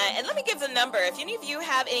 Pamela, and let me give the number. If any of you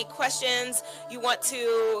have any questions you want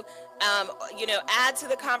to add to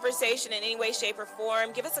the conversation in any way, shape, or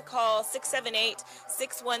form, give us a call,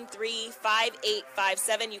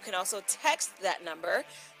 678-613-5857. You can also text that number.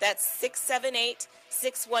 That's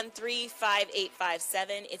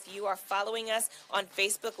 678-613-5857. If you are following us on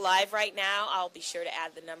Facebook Live right now, I'll be sure to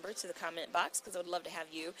add the number to the comment box because I would love to have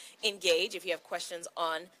you engage. If you have questions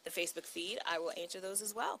on the Facebook feed, I will answer those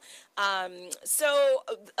as well.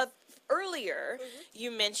 Earlier, you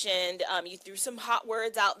mentioned you threw some hot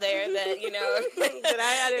words out there that, you know.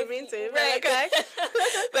 I didn't mean to. Right. Okay.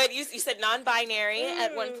 But you said non-binary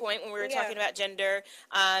at one point when we were talking about gender.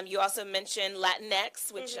 You also mentioned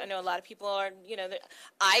Latinx, which I know a lot of people are,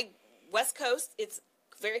 West Coast, it's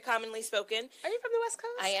very commonly spoken. Are you from the West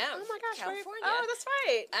Coast? I am. Oh my gosh, California. Oh, that's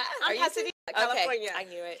right. Are I'm you Pasadena, California. Okay. I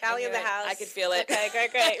knew it. Cali in the house. I could feel it. Okay,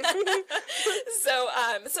 great. So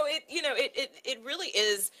it really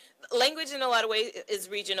is. Language in a lot of ways is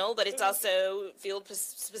regional, but it's also field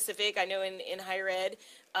specific. I know in higher ed,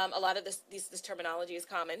 a lot of this terminology is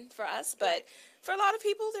common for us, but for a lot of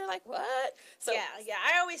people, they're like, what? So yeah.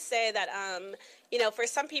 I always say that, for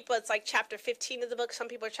some people, it's like chapter 15 of the book. Some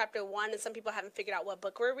people are chapter 1, and some people haven't figured out what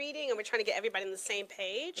book we're reading, and we're trying to get everybody on the same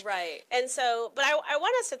page. Right. And so, but I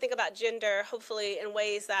want us to think about gender, hopefully, in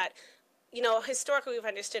ways that, historically we've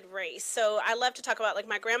understood race. So I love to talk about, like,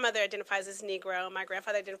 my grandmother identifies as Negro, my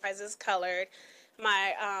grandfather identifies as colored,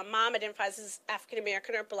 my mom identifies as African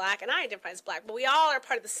American or black, and I identify as black. But we all are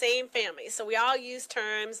part of the same family. So we all use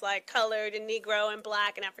terms like colored and Negro and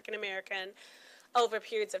black and African American over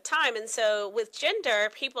periods of time. And so with gender,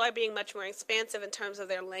 people are being much more expansive in terms of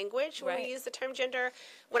their language when we use the term gender.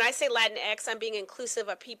 When I say Latinx, I'm being inclusive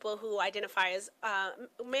of people who identify as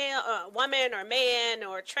male, woman or man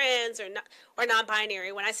or trans or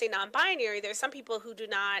non-binary. When I say non-binary, there's some people who do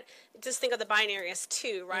not just think of the binary as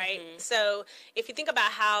two, right? So if you think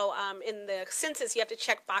about how in the census you have to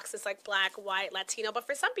check boxes like black, white, Latino, but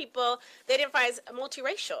for some people they identify as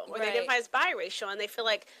multiracial or they identify as biracial, and they feel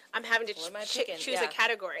like I'm having to choose a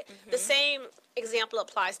category. The same example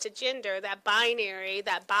applies to gender. That binary,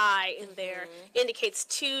 that bi in there indicates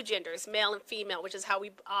two genders, male and female, which is how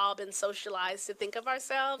we've all been socialized to think of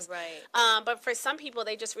ourselves. Right. But for some people,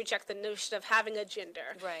 they just reject the notion of having a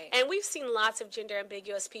gender. Right. And we've seen lots of gender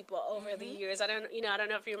ambiguous people over the years. I don't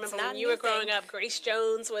know if you remember when you were growing up. Grace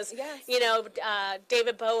Jones was,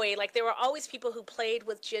 David Bowie. Like, there were always people who played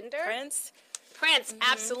with gender. Prince,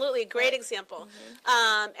 absolutely, great example.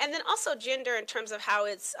 And then also gender in terms of how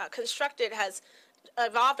it's constructed has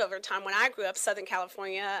evolved over time. When I grew up, Southern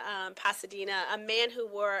California, Pasadena, a man who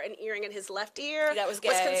wore an earring in his left ear was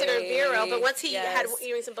considered virile. But once he had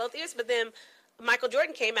earrings in both ears, but then Michael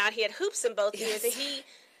Jordan came out, he had hoops in both ears, and he,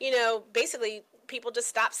 basically people just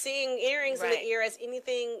stopped seeing earrings in the ear as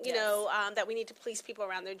anything, that we need to police people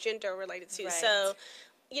around their gender related to. So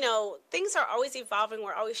things are always evolving.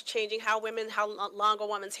 We're always changing. How long a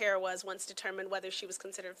woman's hair was once determined whether she was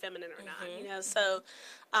considered feminine or not. So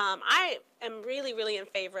I am really, really in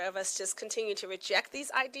favor of us just continuing to reject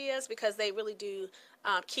these ideas because they really do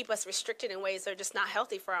keep us restricted in ways that are just not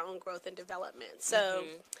healthy for our own growth and development. So.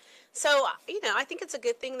 So, I think it's a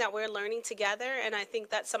good thing that we're learning together, and I think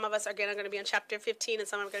that some of us are going to be on chapter 15 and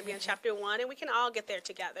some are going to be on chapter 1, and we can all get there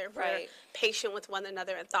together. We're patient with one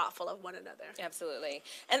another and thoughtful of one another. Absolutely.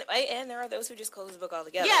 And there are those who just close the book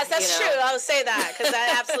altogether. Yes, that's true. I would say that because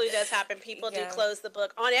that absolutely does happen. People do close the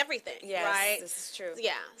book on everything, right? This is true.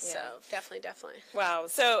 Yeah, so definitely. Wow.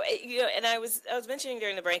 So, and I was mentioning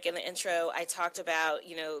during the break in the intro, I talked about,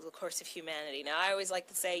 the course of humanity. Now, I always like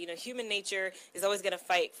to say, human nature is always going to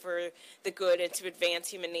fight for the good and to advance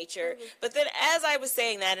human nature. But then as I was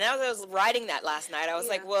saying that, and as I was writing that last night, I was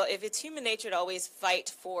like, well, if it's human nature to always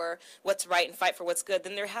fight for what's right and fight for what's good,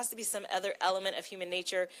 then there has to be some other element of human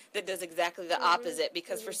nature that does exactly the opposite,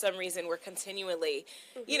 because for some reason we're continually,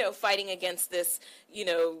 fighting against this,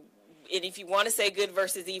 and if you want to say good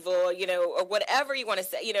versus evil, or whatever you want to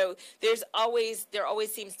say, there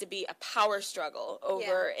always seems to be a power struggle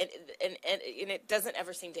over, and it doesn't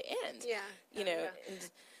ever seem to end.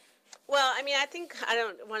 Well, I think I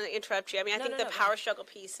don't want to interrupt you. I think the power struggle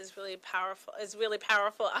piece is really powerful.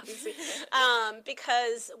 Obviously,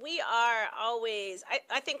 because we are always.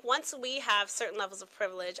 I think once we have certain levels of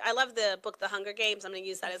privilege. I love the book The Hunger Games. I'm going to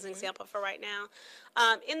use that as an example for right now.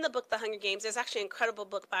 In the book The Hunger Games, there's actually an incredible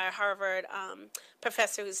book by a Harvard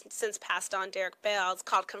professor who's since passed on, Derek Bell. It's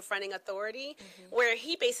called Confronting Authority, where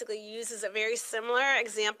he basically uses a very similar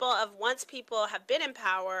example of once people have been in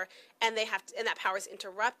power and and that power is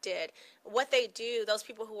interrupted, what they do, those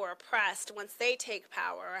people who are oppressed, once they take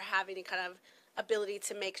power or have any kind of ability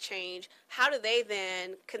to make change, how do they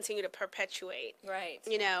then continue to perpetuate? Right.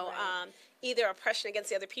 Either oppression against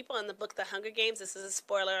the other people. In the book The Hunger Games, this is a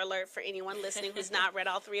spoiler alert for anyone listening who's not read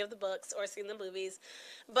all 3 of the books or seen the movies,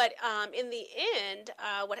 but in the end,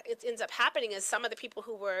 what it ends up happening is some of the people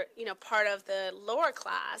who were, part of the lower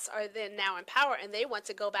class are then now in power, and they want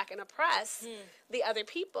to go back and oppress the other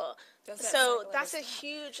people. So that's a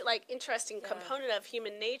huge, interesting component of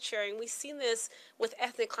human nature, and we've seen this with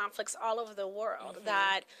ethnic conflicts all over the world,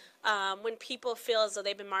 that when people feel as though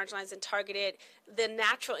they've been marginalized and targeted, the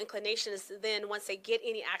natural inclination is then, once they get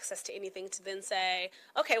any access to anything, to then say,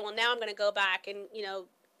 okay, well, now I'm going to go back and,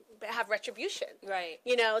 have retribution,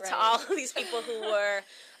 to all of these people who were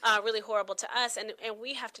really horrible to us, and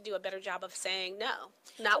we have to do a better job of saying no,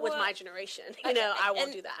 not with my generation. I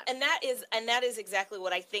won't do that. And that is exactly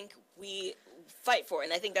what I think we fight for,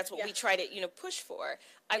 and I think that's what we try to push for.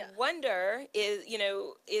 I wonder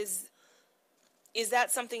is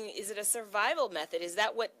that something? Is it a survival method? Is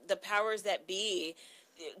that what the powers that be?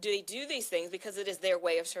 Do they do these things because it is their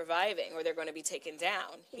way of surviving, or they're going to be taken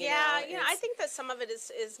down? I think that some of it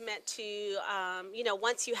is meant to,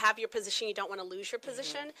 once you have your position, you don't want to lose your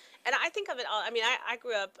position. And I think of it all. I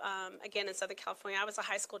grew up, again, in Southern California. I was a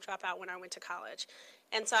high school dropout when I went to college.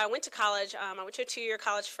 And so I went to college. I went to a 2-year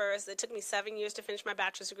college first. It took me 7 years to finish my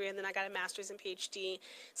bachelor's degree, and then I got a master's and PhD.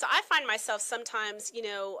 So I find myself sometimes,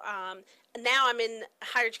 now I'm in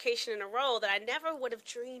higher education in a role that I never would have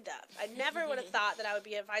dreamed of. I never would have thought that I would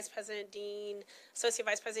be a vice president, dean, associate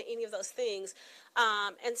vice president, any of those things.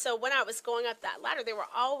 And so when I was going up that ladder, there were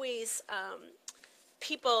always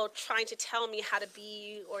people trying to tell me how to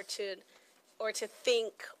be or to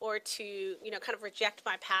think or to, kind of reject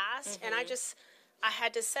my past. And I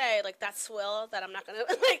had to say, that's swill that I'm not going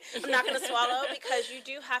to swallow, because you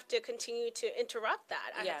do have to continue to interrupt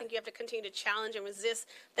that. I think you have to continue to challenge and resist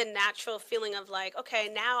the natural feeling of okay,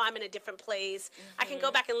 now I'm in a different place. I can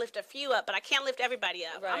go back and lift a few up, but I can't lift everybody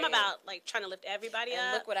up. I'm about trying to lift everybody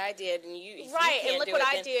up. Look what I did, and you and look what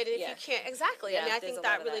I did, and if you can't, exactly. I think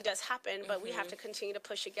that really does happen, but we have to continue to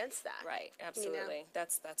push against that. Right, absolutely.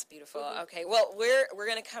 That's beautiful. Okay, well, we're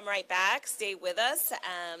going to come right back. Stay with us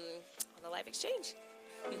on the Live Exchange.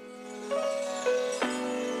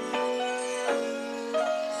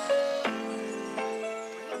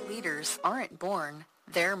 Leaders aren't born.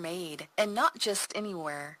 They're made, and not just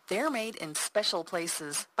anywhere. They're made in special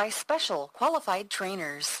places by special qualified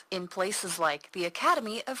trainers in places like the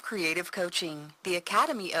Academy of Creative Coaching. The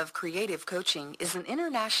Academy of Creative Coaching is an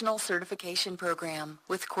international certification program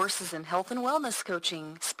with courses in health and wellness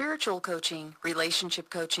coaching, spiritual coaching, relationship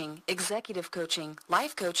coaching, executive coaching,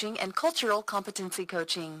 life coaching, and cultural competency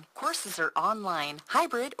coaching. Courses are online,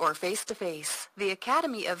 hybrid, or face-to-face. The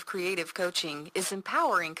Academy of Creative Coaching is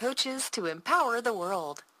empowering coaches to empower the world.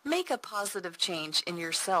 Make a positive change in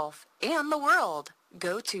yourself and the world.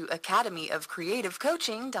 Go to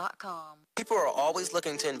academyofcreativecoaching.com. People are always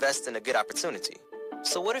looking to invest in a good opportunity.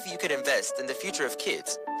 So what if you could invest in the future of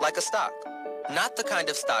kids, like a stock? Not the kind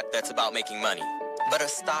of stock that's about making money, but a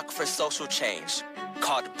stock for social change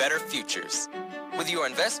called Better Futures. With your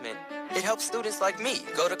investment, it helps students like me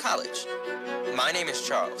go to college. My name is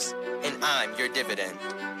Charles, and I'm your dividend.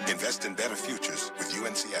 Invest in better futures with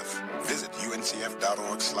UNCF. Visit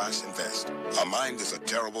uncf.org/invest. A mind is a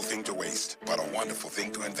terrible thing to waste, but a wonderful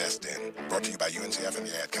thing to invest in. Brought to you by UNCF and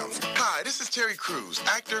the Ad Council. Hi, this is Terry Crews,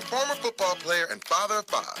 actor, former football player, and father of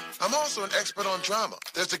 5. I'm also an expert on drama.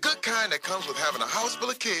 There's the good kind that comes with having a house full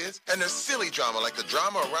of kids, and there's silly drama like the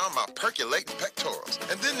drama around my percolating pectorals.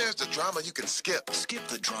 And then there's the drama you can skip. Skip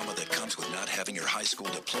the drama that comes with not having your high school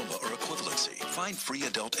diploma or equivalency. Find free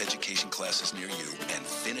adult education classes near you and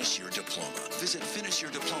finish your diploma. Visit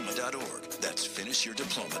finishyourdiploma.org. That's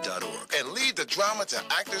finishyourdiploma.org. And leave the drama to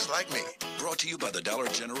actors like me. Brought to you by the Dollar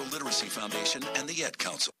General Literacy Foundation and the Ad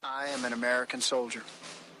Council. I am an American soldier.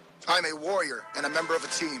 I'm a warrior and a member of a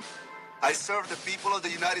team. I serve the people of the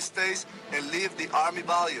United States and live the Army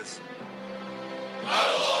values.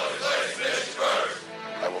 I will always place mission first.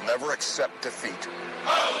 I will never accept defeat.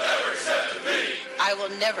 I will never accept defeat. I will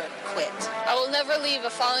never quit. I will never leave a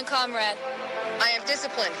fallen comrade. I am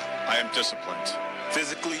disciplined. I am disciplined.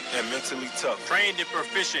 Physically and mentally tough. Trained and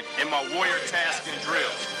proficient in my warrior task and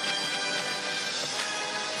drill.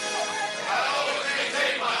 I always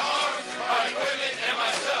maintain my arms, my equipment, and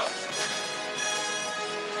myself.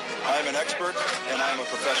 I am an expert and I am a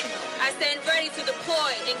professional. I stand ready to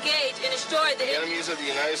deploy, engage, and destroy the enemies of the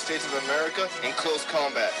United States of America in close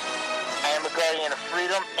combat. I am a guardian of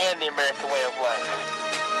freedom and the American way of life.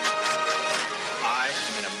 I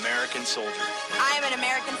am an American soldier. I am an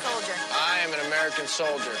American soldier. I am an American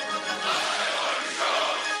soldier.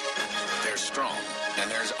 There's strong, and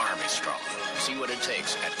there's Army strong. See what it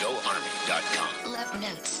takes at GoArmy.com. Love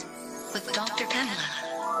Notes with Dr. Pamela.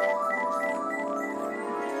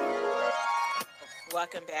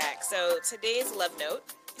 Welcome back. So today's love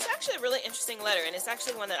note is actually a really interesting letter, and it's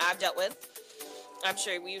actually one that I've dealt with. I'm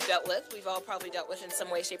sure we've dealt with. We've all probably dealt with in some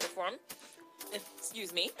way, shape, or form.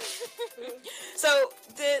 Excuse me. So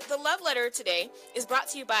the love letter today is brought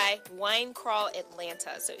to you by Wine Crawl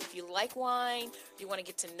Atlanta. So if you like wine, you want to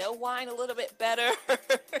get to know wine a little bit better,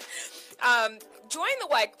 join the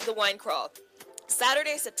Wine Crawl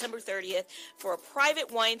Saturday, September 30th for a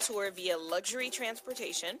private wine tour via luxury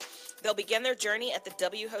transportation. They'll begin their journey at the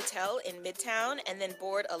W Hotel in Midtown and then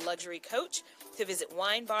board a luxury coach to visit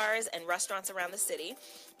wine bars and restaurants around the city,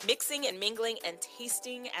 mixing and mingling and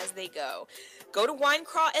tasting as they go. Go to Wine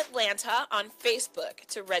Crawl Atlanta on Facebook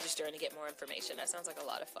to register and to get more information. That sounds like a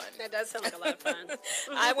lot of fun. That does sound like a lot of fun.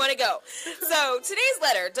 I want to go. So today's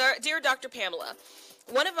letter, Dear Dr. Pamela,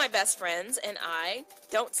 one of my best friends and I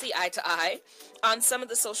don't see eye to eye on some of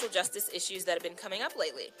the social justice issues that have been coming up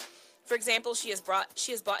lately. For example, she has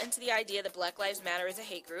bought into the idea that Black Lives Matter is a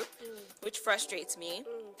hate group, which frustrates me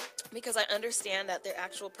because I understand that their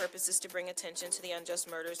actual purpose is to bring attention to the unjust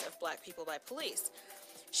murders of Black people by police.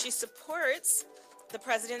 She supports the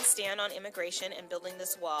president's stand on immigration and building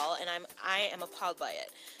this wall, and I am appalled by it.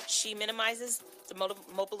 She minimizes the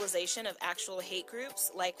mobilization of actual hate groups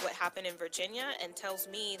like what happened in Virginia and tells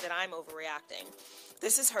me that I'm overreacting.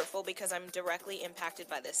 This is hurtful because I'm directly impacted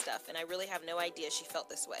by this stuff, and I really have no idea she felt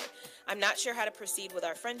this way. I'm not sure how to proceed with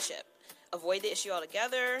our friendship. Avoid the issue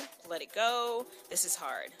altogether, let it go. This is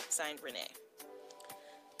hard. Signed, Renee.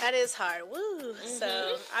 That is hard. Woo.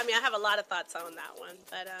 So, I mean, I have a lot of thoughts on that one,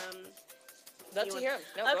 but love to hear them.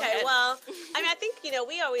 No, okay, well, I mean, I think,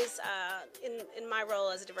 we always, in my role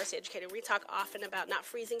as a diversity educator, we talk often about not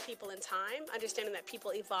freezing people in time, understanding that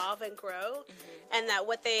people evolve and grow, and that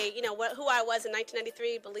what they, who I was in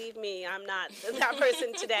 1993, believe me, I'm not that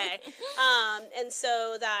person today. And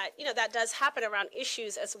so that, that does happen around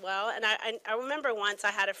issues as well. And I remember once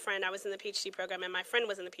I had a friend, I was in the PhD program, and my friend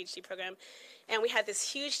was in the PhD program, and we had this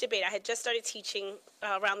huge debate. I had just started teaching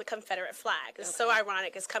around the Confederate flag. It's so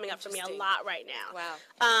ironic. It's coming up for me a lot right now. Wow.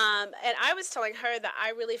 And I was telling her that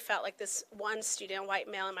I really felt like this one student, white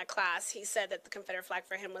male in my class, he said that the Confederate flag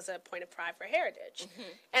for him was a point of pride for heritage.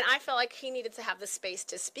 And I felt like he needed to have the space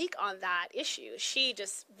to speak on that issue. She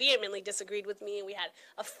just vehemently disagreed with me, and we had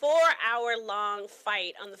a 4-hour-long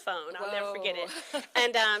fight on the phone. I'll never forget it.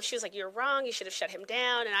 And she was like, "You're wrong. You should have shut him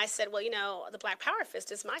down." And I said, "Well, the Black Power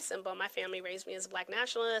Fist is my symbol. My family raised me as a Black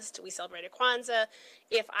nationalist. We celebrated Kwanzaa.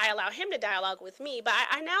 If I allow him to dialogue with me," but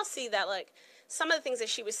I now see that, like, some of the things that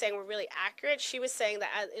she was saying were really accurate. She was saying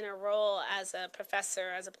that in a role as a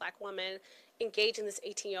professor, as a Black woman, engaging this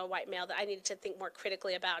 18-year-old white male, that I needed to think more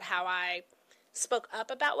critically about how I spoke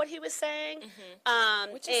up about what he was saying.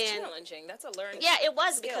 Which is challenging. That's a learning Yeah, it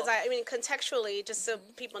was skill. because I mean, contextually, just so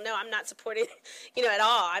people know, I'm not supporting, at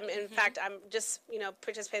all. I'm in fact, I'm just,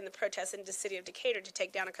 participating in the protests in the city of Decatur to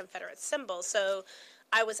take down a Confederate symbol. So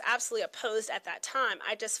I was absolutely opposed at that time.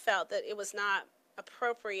 I just felt that it was not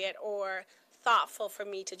appropriate or thoughtful for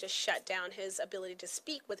me to just shut down his ability to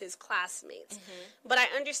speak with his classmates. But I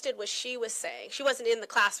understood what she was saying. She wasn't in the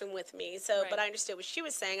classroom with me, but I understood what she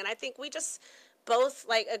was saying, and I think we just both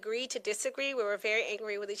agreed to disagree. We were very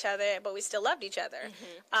angry with each other, but we still loved each other.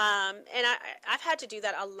 And I've had to do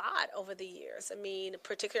that a lot over the years. I mean,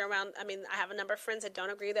 particularly around, I have a number of friends that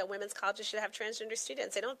don't agree that women's colleges should have transgender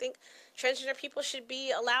students. They don't think transgender people should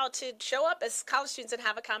be allowed to show up as college students and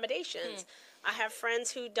have accommodations. I have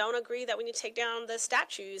friends who don't agree that we need to take down the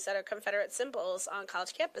statues that are Confederate symbols on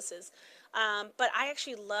college campuses. But I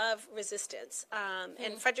actually love resistance.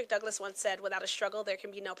 And Frederick Douglass once said, without a struggle, there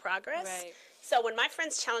can be no progress. Right. So when my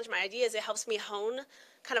friends challenge my ideas, it helps me hone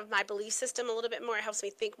kind of my belief system a little bit more. It helps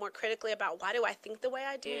me think more critically about why do I think the way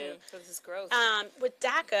I do. So this is growth. With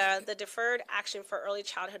DACA, the Deferred Action for Early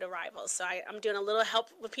Childhood Arrivals, so I'm doing a little help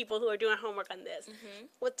with people who are doing homework on this.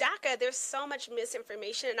 With DACA, there's so much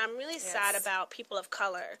misinformation, and I'm really sad about people of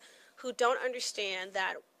color who don't understand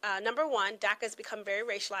that, number one, DACA has become very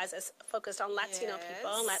racialized, as focused on Latino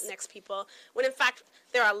people and Latinx people, when in fact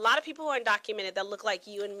there are a lot of people who are undocumented that look like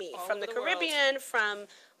you and me, from the Caribbean, from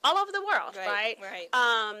all over the world, right?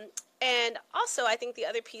 And also, I think the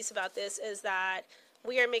other piece about this is that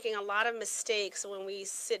we are making a lot of mistakes when we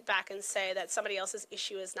sit back and say that somebody else's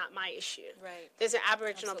issue is not my issue. There's an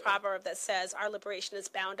Aboriginal proverb that says our liberation is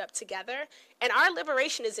bound up together. And our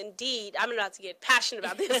liberation is indeed, I'm about to get passionate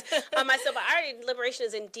about this myself, but our liberation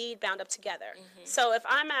is indeed bound up together. So if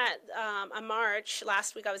I'm at a march,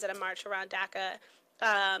 last week I was at a march around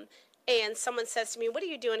DACA, and someone says to me, what are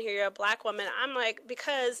you doing here? You're a black woman. I'm like,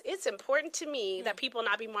 because it's important to me that people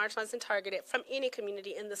not be marginalized and targeted from any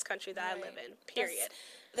community in this country that I live in, period.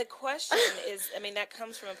 The question is, that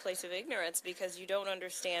comes from a place of ignorance because you don't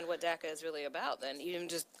understand what DACA is really about then, even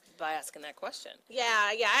just by asking that question. Yeah,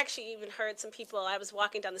 I actually even heard some people, I was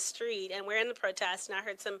walking down the street and we're in the protest, and I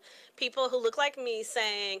heard some people who look like me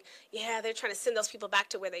saying, yeah, they're trying to send those people back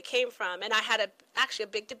to where they came from. And I had actually a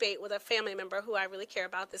big debate with a family member who I really care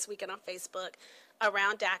about this weekend on Facebook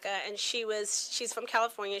around DACA, and she's from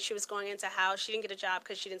California. She was going into how she didn't get a job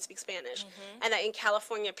because she didn't speak Spanish, and that in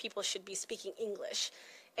California people should be speaking English.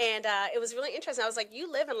 And it was really interesting. I was like,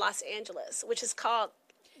 you live in Los Angeles, which is called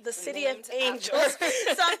the City of Angels.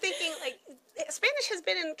 So I'm thinking, Spanish has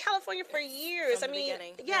been in California for years. From the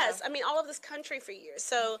beginning. Yes, all of this country for years.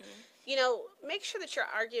 So, make sure that your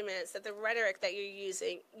arguments, that the rhetoric that you're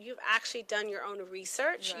using, you've actually done your own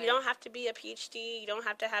research. You don't have to be a PhD. You don't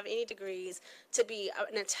have to have any degrees to be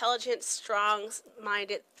an intelligent,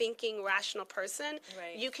 strong-minded, thinking, rational person.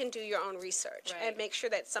 You can do your own research and make sure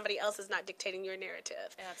that somebody else is not dictating your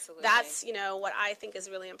narrative. Absolutely. That's, what I think is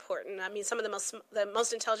really important. Some of the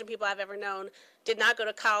most intelligent people I've ever known did not go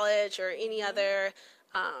to college or any other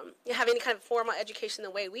have any kind of formal education the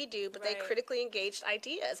way we do, but they critically engaged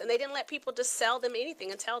ideas, and they didn't let people just sell them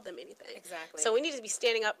anything and tell them anything. Exactly. So we need to be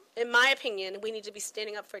standing up, in my opinion, we need to be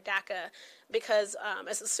standing up for DACA, because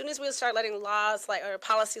as soon as we start letting laws or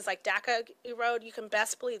policies like DACA erode, you can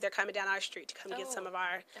best believe they're coming down our street to come get some of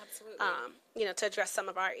our, to address some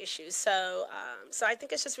of our issues. So, so I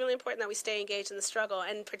think it's just really important that we stay engaged in the struggle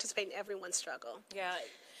and participate in everyone's struggle. Yeah.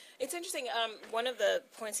 It's interesting. One of the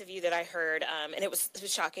points of view that I heard, and it was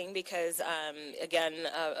shocking because, again,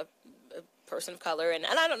 a person of color, and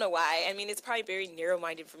I don't know why. It's probably very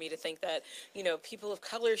narrow-minded for me to think that, people of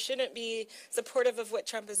color shouldn't be supportive of what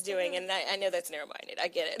Trump is doing, and I know that's narrow-minded. I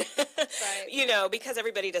get it. Because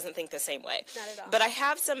everybody doesn't think the same way. Not at all. But I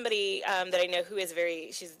have somebody that I know who is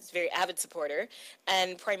she's a very avid supporter,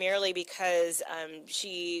 and primarily because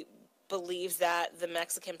she believes that the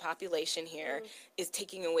Mexican population here is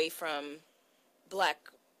taking away from black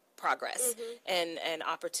progress and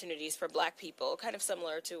opportunities for black people, kind of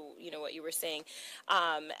similar to, what you were saying.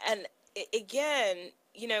 And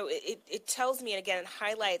it tells me, and again, it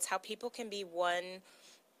highlights how people can be one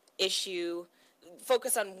issue,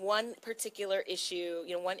 focus on one particular issue,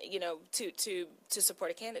 to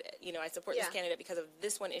support a candidate. I support this candidate because of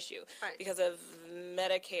this one issue, because of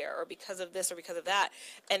Medicare, or because of this, or because of that.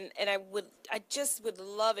 And I just would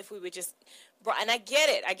love if we would just, and I get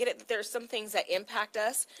it that there are some things that impact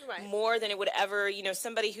us more than it would ever,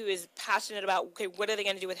 somebody who is passionate about, okay, what are they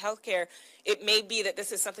going to do with healthcare? It may be that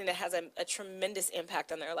this is something that has a tremendous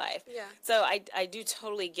impact on their life. Yeah. So I do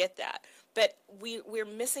totally get that. But we're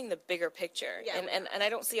missing the bigger picture, and I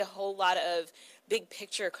don't see a whole lot of big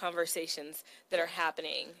picture conversations that are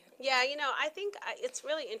happening. Yeah, I think it's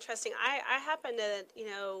really interesting. I happen to,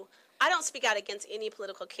 I don't speak out against any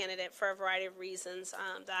political candidate for a variety of reasons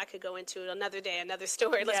that I could go into another day, another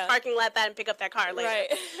story. Let's parking lot that and pick up that car later. Right.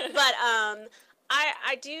 But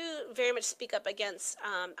I do very much speak up against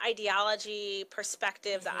ideology,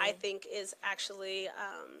 perspective that I think is actually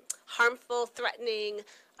harmful, threatening,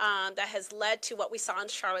 that has led to what we saw in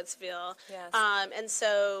Charlottesville. Yes. And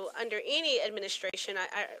so under any administration,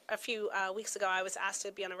 a few weeks ago, I was asked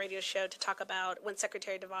to be on a radio show to talk about when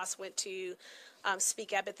Secretary DeVos went to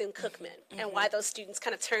speak at Bethune-Cookman and why those students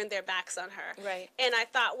kind of turned their backs on her. Right. And I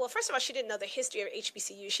thought, well, first of all, she didn't know the history of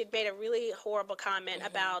HBCUs. She'd made a really horrible comment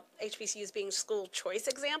about HBCUs being school choice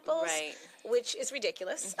examples, which is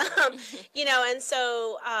ridiculous. And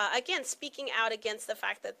so, again, speaking out against the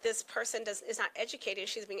fact that this person is not educated,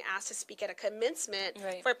 she's being asked to speak at a commencement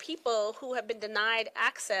for people who have been denied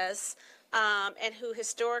access and who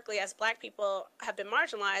historically, as Black people, have been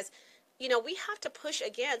marginalized. We have to push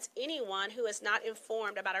against anyone who is not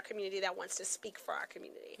informed about our community that wants to speak for our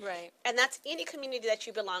community. Right. And that's any community that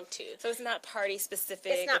you belong to. So it's not party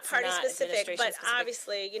specific. It's not party specific, but specific.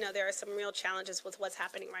 obviously, there are some real challenges with what's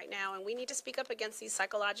happening right now, and we need to speak up against these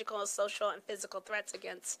psychological, social, and physical threats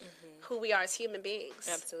against who we are as human beings.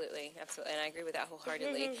 Absolutely, absolutely, and I agree with that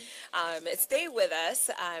wholeheartedly. Stay with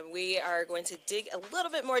us. We are going to dig a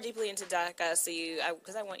little bit more deeply into DACA,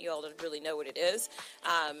 because I want you all to really know what it is.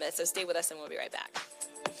 So stay with us, and we'll be right back.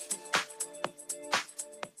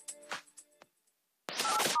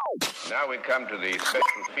 Now we come to the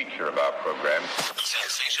special feature of our program.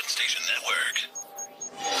 Sensation Station Network.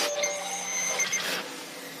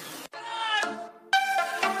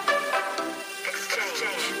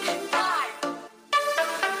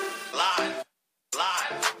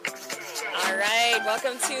 All right,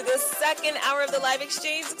 welcome to the second hour of the live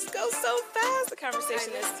exchange. It goes so fast. The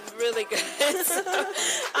conversation is really good.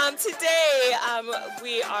 Today,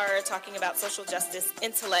 we are talking about social justice,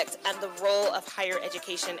 intellect, and the role of higher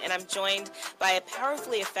education. And I'm joined by a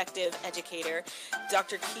powerfully effective educator,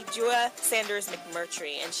 Dr. Kijua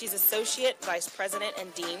Sanders-McMurtry. And she's Associate Vice President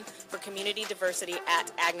and Dean for Community Diversity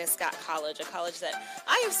at Agnes College, a college that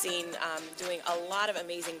I have seen doing a lot of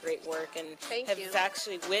amazing, great work, and have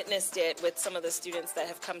actually witnessed it with some of the students that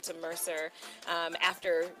have come to Mercer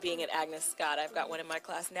after being at Agnes Scott. I've got one in my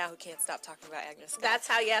class now who can't stop talking about Agnes Scott. That's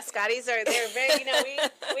how, Scotties are. They're very,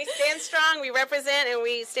 we stand strong, we represent, and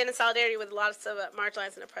we stand in solidarity with lots of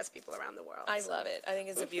marginalized and oppressed people around the world. I love it. I think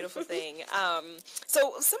it's a beautiful thing.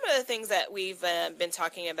 So some of the things that we've been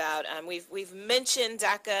talking about, we've mentioned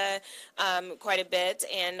DACA quite a bit,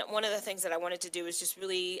 and one of the things that I wanted to do is just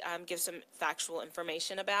really give some factual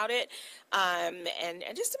information about it, and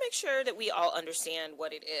just to make sure that we all understand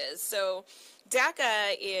what it is. So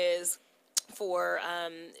DACA is for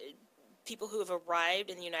people who have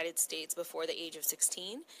arrived in the United States before the age of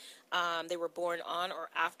 16. They were born on or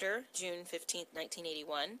after June 15th,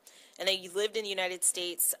 1981, and they lived in the United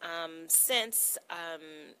States since,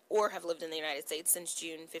 or have lived in the United States since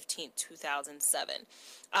June 15th, 2007.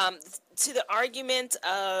 To the argument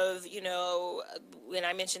of, when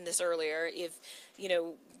I mentioned this earlier, if,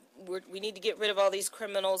 we need to get rid of all these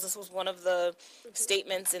criminals. This was one of the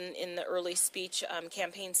statements in the early speech,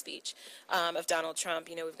 campaign speech of Donald Trump.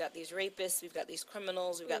 We've got these rapists, we've got these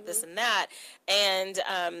criminals, we've got this and that, and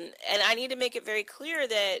I need to make it very clear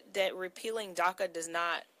that repealing DACA does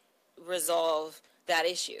not resolve that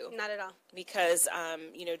issue. Not at all. Because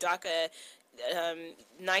DACA,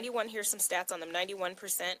 91. Here's some stats on them.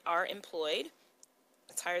 91% are employed.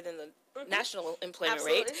 It's higher than the national employment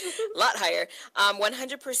rate, a lot higher.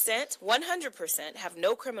 100% have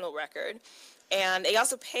no criminal record, and they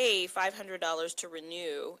also pay $500 to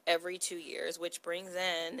renew every 2 years, which brings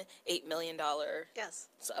in $8 million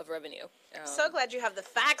of revenue. So glad you have the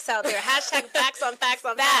facts out there. Hashtag facts on facts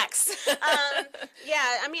on facts. I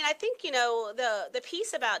think, the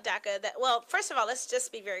piece about DACA first of all, let's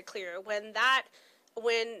just be very clear.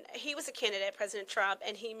 When he was a candidate, President Trump,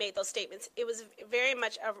 and he made those statements, it was very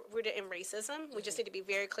much rooted in racism. We just need to be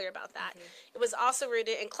very clear about that. It was also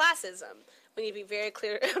rooted in classism. We need to be very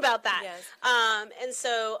clear about that. Yes. And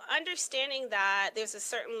so understanding that there's a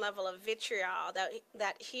certain level of vitriol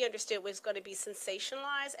that he understood was going to be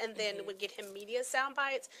sensationalized and then would get him media sound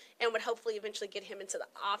bites and would hopefully eventually get him into the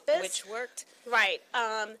office. Which worked. Right.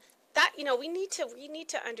 That, we need to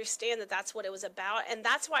understand that that's what it was about, and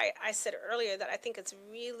that's why I said earlier that I think it's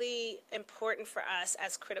really important for us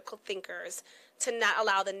as critical thinkers to not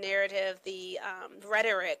allow the narrative, the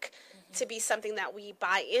rhetoric, to be something that we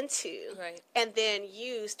buy into, and then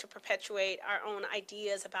use to perpetuate our own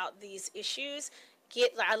ideas about these issues,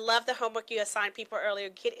 I love the homework you assigned people earlier.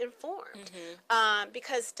 Get informed,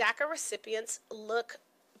 because DACA recipients look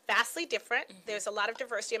vastly different. There's a lot of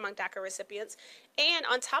diversity among DACA recipients, and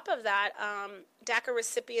on top of that, DACA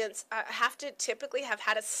recipients have to typically have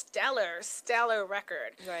had a stellar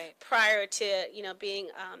record prior to being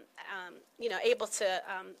able to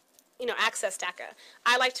access DACA.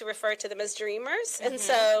 I like to refer to them as dreamers, and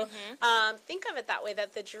so think of it that way,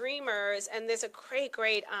 that the dreamers, and there's a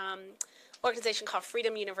great organization called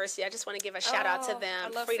Freedom University. I just want to give a shout out to them. I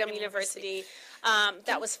love Freedom University.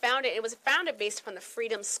 That was founded. It was founded based upon the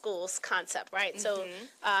Freedom Schools concept, right? So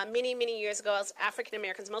many years ago, as African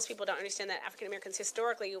Americans, most people don't understand that African Americans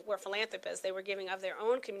historically were philanthropists. They were giving of their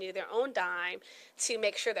own community, their own dime, to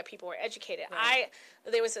make sure that people were educated.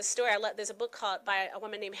 There was a story. There's a book called by a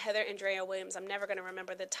woman named Heather Andrea Williams. I'm never going to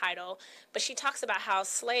remember the title, but she talks about how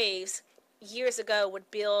slaves years ago would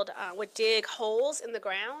dig holes in the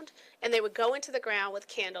ground, and they would go into the ground with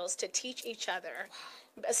candles to teach each other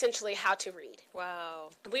essentially how to read. Wow.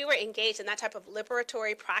 We were engaged in that type of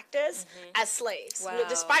liberatory practice as slaves,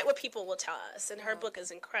 despite what people will tell us. And her book is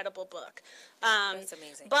an incredible book. That's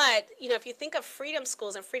amazing. But, if you think of Freedom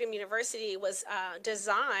Schools, and Freedom University was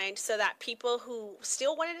designed so that people who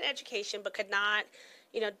still wanted an education but could not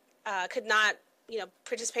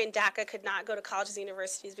participate in DACA, could not go to colleges and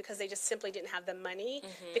universities because they just simply didn't have the money.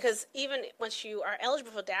 Because even once you are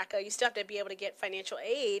eligible for DACA, you still have to be able to get financial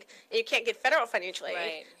aid, and you can't get federal financial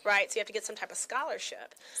aid, right? So you have to get some type of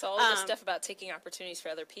scholarship. So all this stuff about taking opportunities for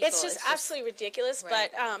other people. It's just absolutely ridiculous.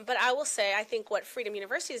 But I will say, I think what Freedom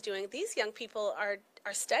University is doing, these young people are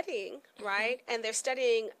studying, right? And they're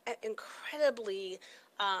studying incredibly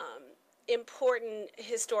important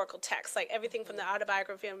historical texts, like everything from the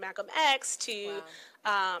autobiography of Malcolm X to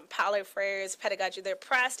Paulo Freire's pedagogy. They're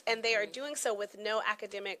pressed, and they are doing so with no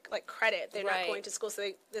academic credit. They're not going to school,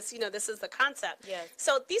 so this is the concept.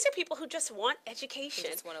 So these are people who just want education,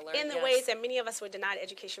 just want to learn, in the ways that many of us were denied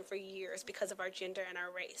education for years because of our gender and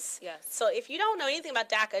our race. So if you don't know anything about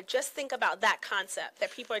DACA, just think about that concept,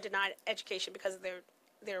 that people are denied education because of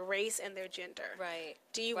their race and their gender. Right.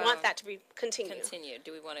 Do you want that to be continued?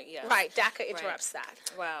 Do we want to? Yes. Right. DACA interrupts that.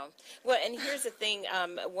 Wow. Well, and here's the thing.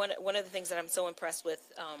 One of the things that I'm so impressed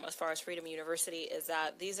with, as far as Freedom University, is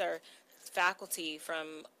that these are faculty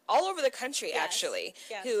from all over the country, actually,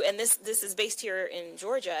 who, and this is based here in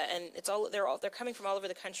Georgia, and they're coming from all over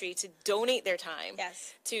the country to donate their time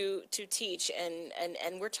to teach,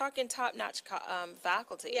 and we're talking top-notch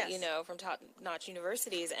faculty, from top-notch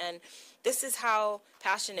universities, and this is how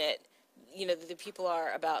passionate the people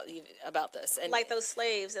are about this, and like those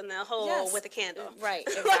slaves in the hole with a candle, right?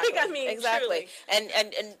 Exactly. Exactly. And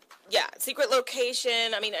secret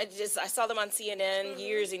location. I mean, I saw them on CNN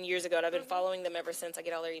years and years ago, and I've been following them ever since. I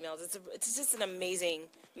get all their emails. It's just an amazing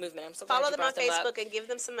movement. I'm so glad follow you them on brought them Facebook up. and give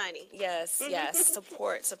them some money. Yes,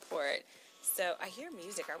 support. So I hear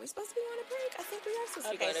music. Are we supposed to be on a break? I think we are supposed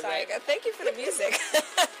to be going on a break. Thank you for the music.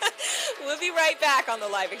 We'll be right back on the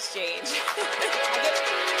Live Exchange.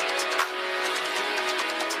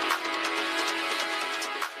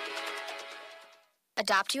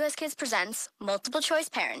 Adopt US Kids presents Multiple Choice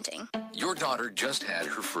Parenting. Your daughter just had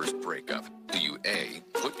her first breakup. Do you A,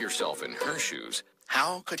 put yourself in her shoes?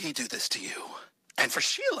 How could he do this to you? And for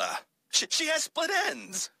Sheila, she has split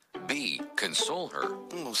ends. B, console her.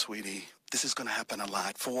 Oh, sweetie, this is going to happen a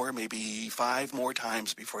lot. 4, maybe 5 more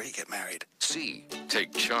times before you get married. C,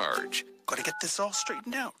 take charge. Got to get this all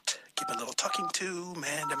straightened out. Give a little talking to,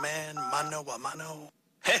 man to man, mano a mano.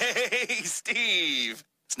 Hey, Steve.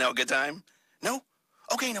 It's now a good time? No?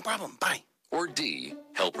 Okay, no problem. Bye. Or D,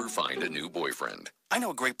 help her find a new boyfriend. I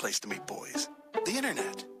know a great place to meet boys. The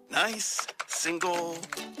internet. Nice, single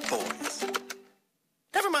boys.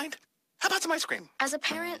 Never mind. How about some ice cream? As a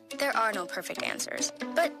parent, there are no perfect answers.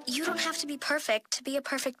 But you don't have to be perfect to be a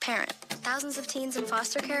perfect parent. Thousands of teens in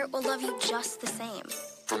foster care will love you just the same.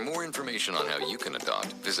 For more information on how you can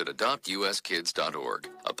adopt, visit adoptuskids.org.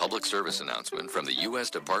 A public service announcement from the U.S.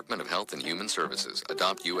 Department of Health and Human Services,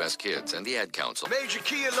 Adopt U.S. Kids, and the Ad Council. Major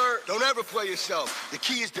key alert. Don't ever play yourself. The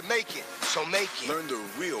key is to make it, so make it. Learn the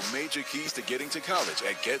real major keys to getting to college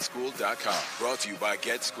at GetSchooled.com. Brought to you by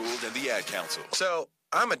Get Schooled and the Ad Council. So,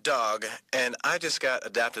 I'm a dog, and I just got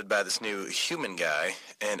adopted by this new human guy,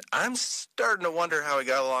 and I'm starting to wonder how he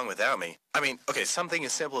got along without me. I mean, okay, something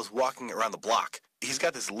as simple as walking around the block. He's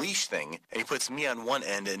got this leash thing, and he puts me on one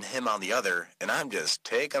end and him on the other, and I'm just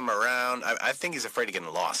taking him around. I think he's afraid of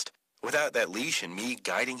getting lost. Without that leash and me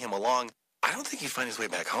guiding him along, I don't think he'd find his way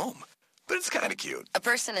back home. But it's kind of cute. A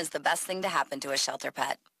person is the best thing to happen to a shelter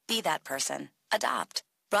pet. Be that person. Adopt.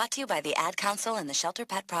 Brought to you by the Ad Council and the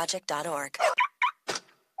ShelterPetProject.org.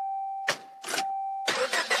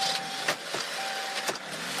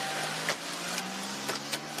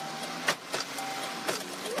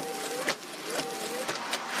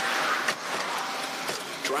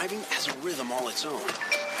 Driving has a rhythm all its own.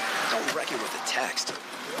 Don't wreck it with a text.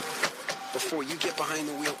 Before you get behind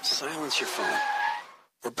the wheel, silence your phone.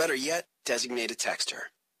 Or better yet, designate a texter.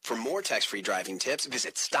 For more text-free driving tips,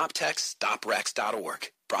 visit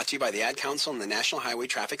stoptextstoprex.org. Brought to you by the Ad Council and the National Highway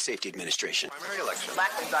Traffic Safety Administration. Primary election.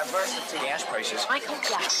 Lack of diversity. Gas prices. Michael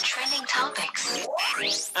Jackson. Trending topics.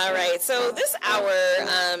 All right, so this hour,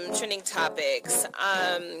 trending topics,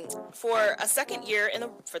 for the second year in a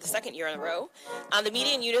row, the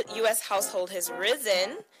median U.S. household has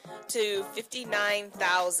risen to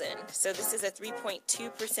 59,000. So this is a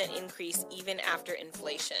 3.2% increase even after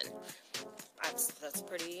inflation. That's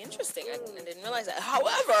pretty interesting. I didn't realize that.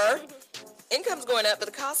 However, income's going up, but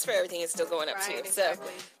the cost for everything is still going up too.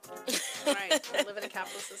 Exactly. Right. We live in a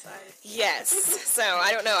capitalist society. Yes. So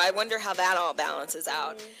I don't know. I wonder how that all balances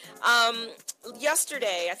out.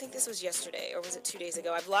 Yesterday, I think this was yesterday, or was it 2 days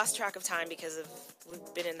ago? I've lost track of time because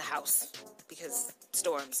we've been in the house because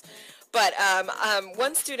storms. But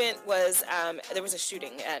one student was there was a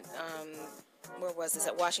shooting at. Where was this?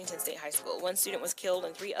 At Washington State High School. One student was killed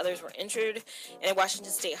and 3 others were injured in a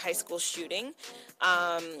Washington State High School shooting.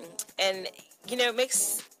 And, you know, it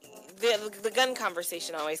makes the gun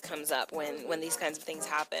conversation always comes up when these kinds of things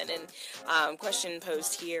happen. And question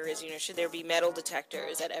posed here is, you know, should there be metal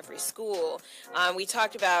detectors at every school? We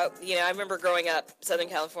talked about, you know, I remember growing up Southern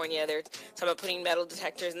California, they're talking about putting metal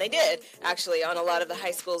detectors, and they did actually on a lot of the high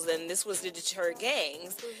schools, and this was to deter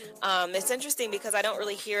gangs. It's interesting because I don't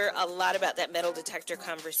really hear a lot about that metal detector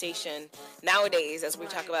conversation nowadays as we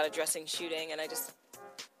talk about addressing shooting, and I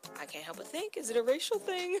can't help but think, is it a racial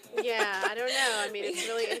thing? Yeah, I don't know. I mean, it's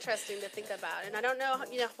really interesting to think about, and I don't know,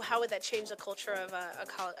 you know, how would that change the culture of a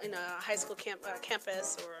high school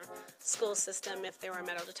campus or school system if there were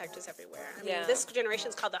metal detectors everywhere. I mean, this generation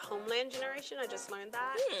is called the Homeland generation. I just learned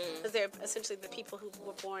that because they're essentially the people who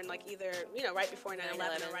were born like either, you know, right before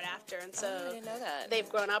 9/11 or right after, and so I didn't know that. They've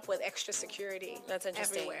grown up with extra security. That's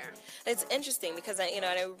interesting. Everywhere. It's interesting because I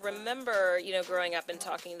remember, you know, growing up and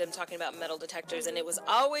talking about metal detectors, and it was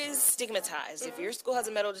always stigmatized. If your school has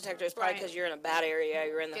a metal detector, it's probably because you're in a bad area,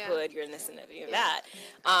 you're in the hood, you're in this and that.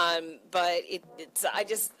 But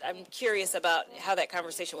I'm curious about how that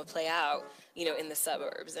conversation would play out, you know, in the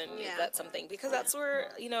suburbs, and if that's something, because that's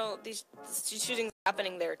where, you know, these shootings are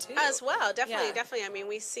happening there too. As well, definitely. I mean,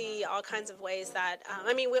 we see all kinds of ways that,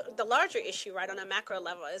 the larger issue, right, on a macro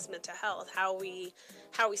level is mental health, how we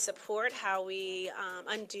support, how we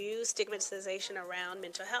undo stigmatization around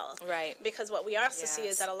mental health. Right. Because what we also see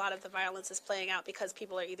is that a lot of the violence is playing out because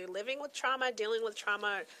people are either living with trauma, dealing with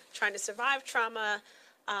trauma, trying to survive trauma,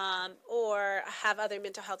 or have other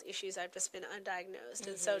mental health issues that have just been undiagnosed.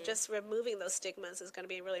 And so just removing those stigmas is going to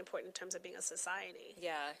be really important in terms of being a society.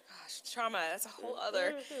 Yeah, gosh, trauma, that's a whole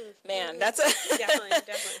other, man, that's a, definitely.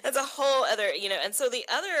 That's a whole other, you know, and so the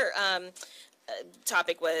other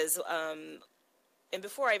topic was, and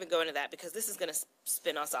before I even go into that, because this is going to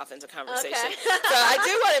spin us off into conversation, so I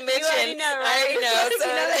do want to mention. You already know, right? I already know. So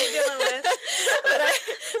you know what you're dealing with.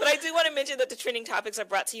 but I do want to mention that the trending topics are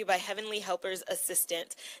brought to you by Heavenly Helpers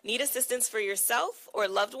Assistant. Need assistance for yourself or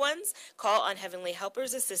loved ones? Call on Heavenly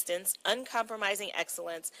Helpers Assistance, uncompromising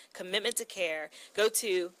excellence, commitment to care. Go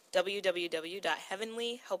to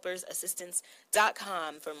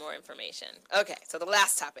www.heavenlyhelpersassistance.com for more information. Okay, so the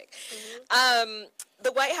last topic.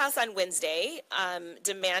 The White House on Wednesday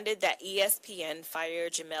demanded that ESPN fire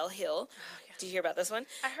Jemele Hill. Did you hear about this one?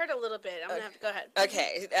 I heard a little bit. I'm going to have to go ahead.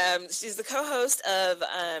 Okay. She's the co-host of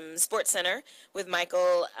Sports Center with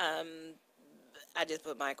Michael. I just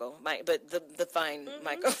put Michael, but the fine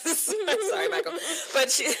Michael. Sorry, Michael.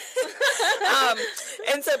 But she,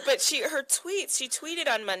 her tweets. She tweeted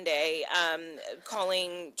on Monday,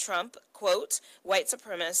 calling Trump, quote, white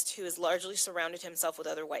supremacist who has largely surrounded himself with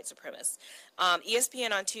other white supremacists.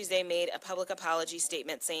 ESPN on Tuesday made a public apology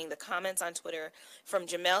statement saying the comments on Twitter from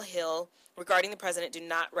Jemele Hill regarding the president do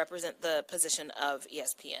not represent the position of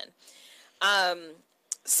ESPN.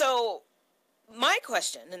 So my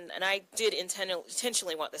question, and I did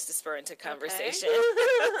intentionally want this to spur into conversation.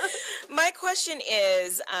 Okay. My question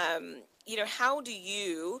is, you know, how do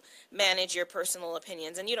you manage your personal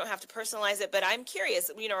opinions? And you don't have to personalize it, but I'm curious,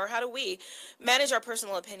 you know, or how do we manage our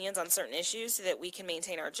personal opinions on certain issues so that we can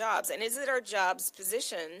maintain our jobs? And is it our job's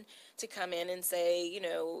position to come in and say, you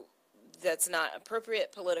know, that's not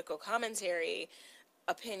appropriate political commentary,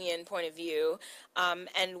 opinion, point of view,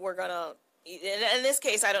 and we're going to, in this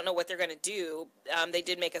case, I don't know what they're going to do. They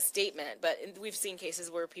did make a statement, but we've seen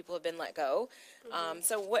cases where people have been let go.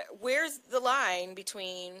 So where's the line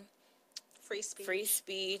between free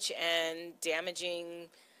speech and damaging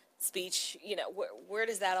speech, where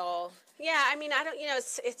does that all... Yeah, I mean, I don't,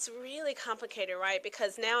 it's really complicated, right?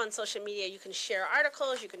 Because now on social media, you can share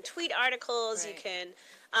articles, you can tweet articles, you can,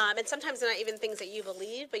 and sometimes they're not even things that you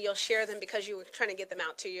believe, but you'll share them because you were trying to get them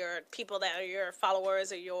out to your people that are your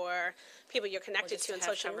followers or your people you're connected to on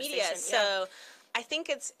social media. So I think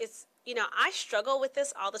it's I struggle with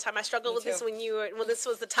this all the time. I struggled with this when this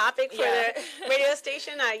was the topic for the radio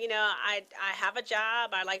station. I have a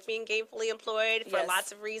job. I like being gainfully employed for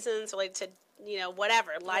lots of reasons related to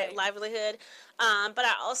whatever, livelihood. But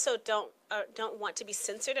I also don't want to be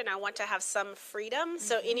censored, and I want to have some freedom.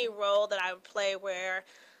 So any role that I would play where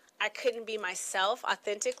I couldn't be myself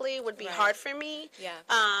authentically would be hard for me. Yeah.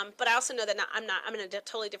 But I also know that I'm in a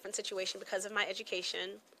totally different situation because of my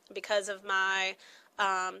education, because of my,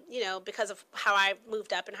 because of how I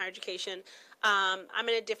moved up in higher education. I'm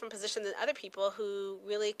in a different position than other people who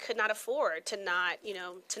really could not afford to not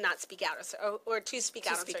speak out or to speak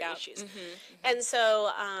out on certain issues. And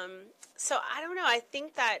so, so I don't know. I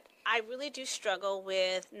think that I really do struggle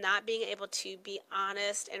with not being able to be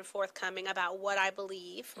honest and forthcoming about what I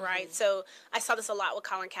believe, right? So I saw this a lot with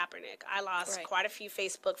Colin Kaepernick. I lost quite a few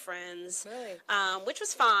Facebook friends, which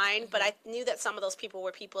was fine, but I knew that some of those people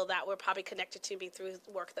were people that were probably connected to me through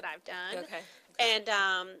the work that I've done. Okay. And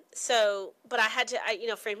but I had to,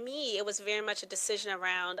 for me, it was very much a decision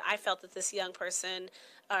around, I felt that this young person,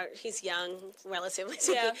 he's young, relatively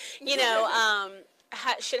speaking,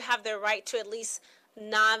 should have the right to at least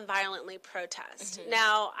non-violently protest.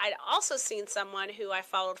 Now, I'd also seen someone who I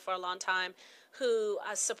followed for a long time who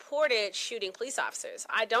supported shooting police officers.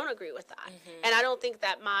 I don't agree with that. And I don't think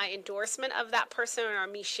that my endorsement of that person or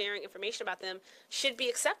me sharing information about them should be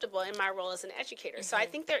acceptable in my role as an educator. So I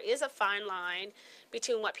think there is a fine line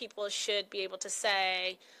between what people should be able to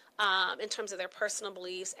say in terms of their personal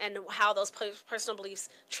beliefs and how those personal beliefs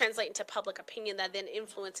translate into public opinion that then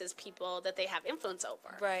influences people that they have influence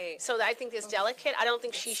over. Right. So I think it's delicate. I don't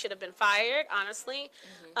think she should have been fired, honestly.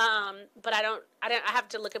 But I have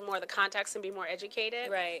to look at more of the context and be more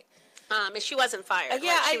educated. Right. And she wasn't fired.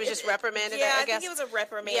 She was just reprimanded. I guess think it was a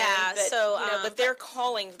reprimand. Yeah. But, but they're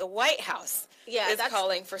calling the White House. Is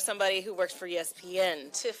calling for somebody who works for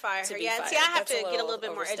ESPN to fire her. See, I have to get a little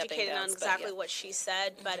bit more educated on exactly what she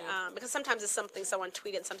said, but because sometimes it's something someone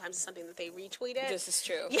tweeted, sometimes it's something that they retweeted. This is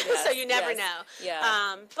true. So you never know.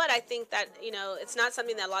 Yeah. But I think that it's not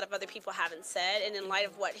something that a lot of other people haven't said, and in light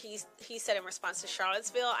of what he said in response to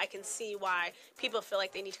Charlottesville, I can see why people feel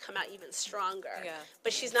like they need to come out even stronger. Yeah.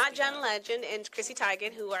 But she's not John Legend and Chrissy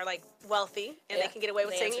Teigen, who are like wealthy and they can get away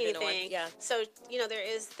with saying anything. Yeah. So there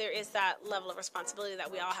is that level of responsibility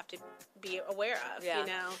that we all have to be aware of. Yeah.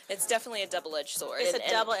 It's definitely a double-edged sword. It's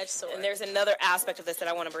a double-edged sword. And there's another aspect of this that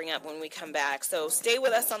I want to bring up when we come back. So stay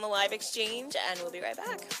with us on the live exchange, and we'll be right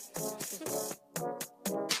back.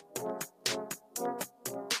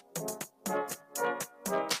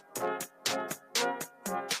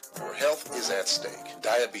 Health is at stake.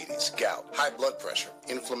 Diabetes, gout, high blood pressure,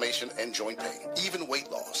 inflammation, and joint pain, even weight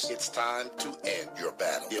loss. It's time to end your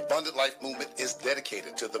battle. The Abundant Life Movement is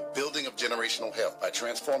dedicated to the building of generational health by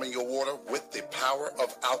transforming your water with the power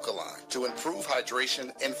of alkaline to improve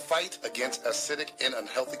hydration and fight against acidic and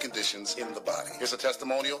unhealthy conditions in the body. Here's a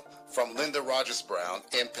testimonial from Linda Rogers-Brown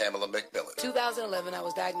and Pamela McMillan. 2011, I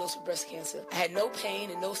was diagnosed with breast cancer. I had no pain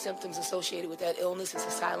and no symptoms associated with that illness. It's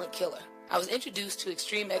a silent killer. I was introduced to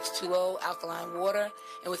Extreme X2O alkaline water,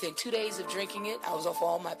 and within 2 days of drinking it, I was off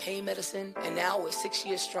all my pain medicine, and now we're 6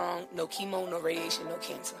 years strong, no chemo, no radiation, no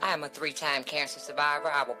cancer. I am a 3-time cancer survivor.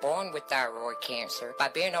 I was born with thyroid cancer. By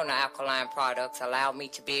being on the alkaline products allowed me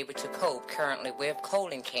to be able to cope currently with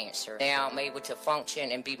colon cancer. Now I'm able to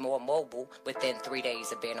function and be more mobile within 3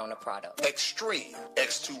 days of being on the product. Extreme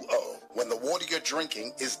X2O, when the water you're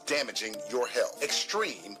drinking is damaging your health.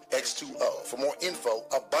 Extreme X2O. For more info,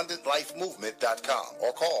 AbundantLifeMovement.com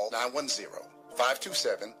or call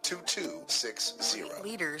 910-527-2260.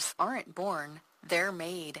 Leaders aren't born. They're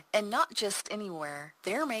made, and not just anywhere.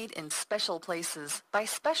 They're made in special places by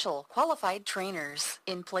special qualified trainers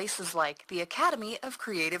in places like the Academy of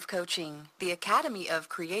Creative Coaching. The Academy of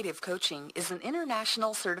Creative Coaching is an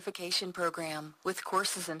international certification program with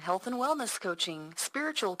courses in health and wellness coaching,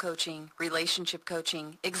 spiritual coaching, relationship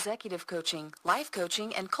coaching, executive coaching, life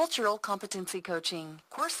coaching, and cultural competency coaching.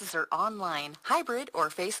 Courses are online, hybrid, or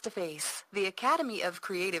face-to-face. The Academy of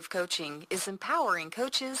Creative Coaching is empowering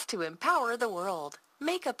coaches to empower the world.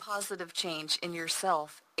 Make a positive change in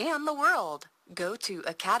yourself and the world. Go to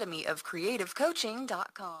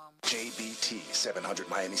academyofcreativecoaching.com. JBT 700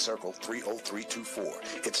 Miami Circle 30324.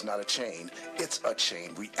 It's not a chain, it's a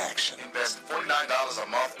chain reaction. Invest $49 a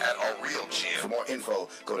month at a real gym. For more info,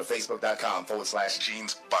 go to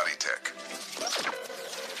facebook.com/Jeans Body Tech.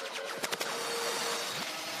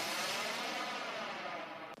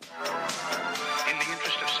 In the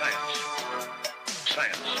interest of science.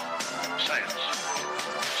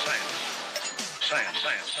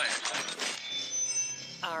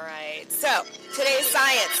 All right. So today's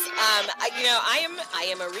science. I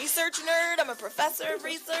am a research nerd. I'm a professor of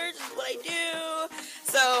research. Is what I do.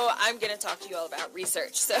 So I'm going to talk to you all about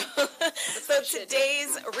research. So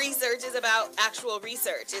today's research is about actual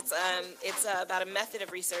research. It's about a method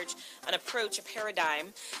of research, an approach, a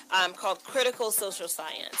paradigm called critical social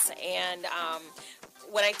science. And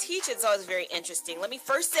when I teach, it's always very interesting. Let me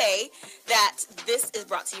first say that this is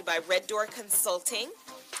brought to you by Red Door Consulting,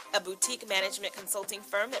 a boutique management consulting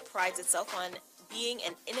firm that prides itself on being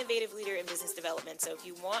an innovative leader in business development. So if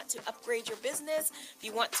you want to upgrade your business, if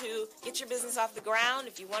you want to get your business off the ground,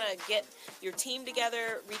 if you want to get your team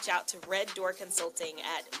together, reach out to Red Door Consulting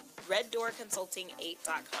at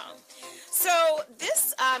reddoorconsulting8.com. So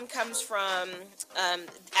this comes from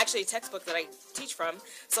actually a textbook that I teach from,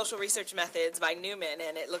 Social Research Methods by Newman,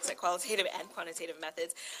 and it looks at qualitative and quantitative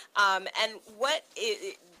methods. And what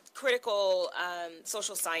critical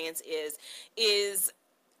social science is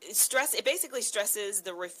it basically stresses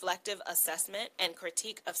the reflective assessment and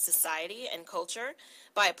critique of society and culture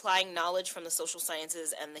by applying knowledge from the social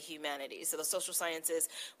sciences and the humanities. So the social sciences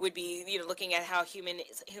would be, looking at how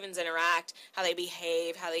humans interact, how they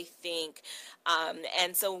behave, how they think.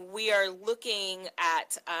 And so we are looking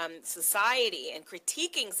at society and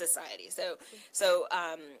critiquing society. So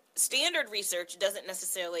standard research doesn't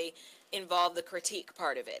necessarily involve the critique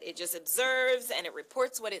part of it. It just observes and it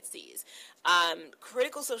reports what it sees.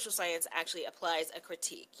 Critical social science actually applies a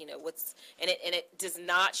critique, and it does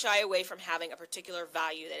not shy away from having a particular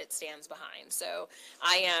value that it stands behind. So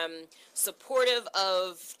I am supportive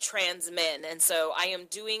of trans men, and so I am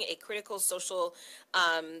doing a critical social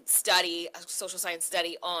study, a social science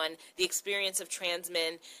study on the experience of trans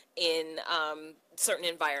men in certain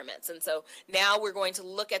environments. And so now we're going to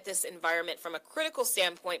look at this environment from a critical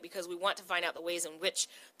standpoint because we want to find out the ways in which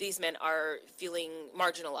these men are feeling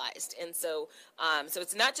marginalized. And so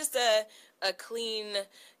it's not just a clean,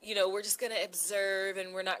 we're just going to observe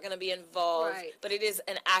and we're not going to be involved, right. But it is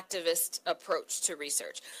an activist approach to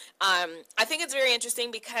research. I think it's very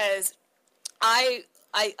interesting because I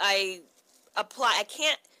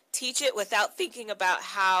can't teach it without thinking about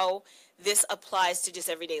how this applies to just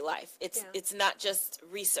everyday life. It's not just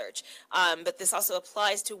research, but this also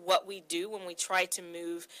applies to what we do when we try to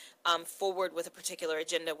move forward with a particular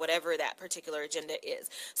agenda, whatever that particular agenda is.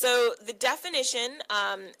 So the definition,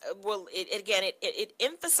 it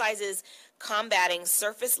emphasizes combating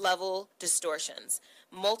surface level distortions,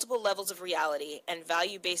 multiple levels of reality, and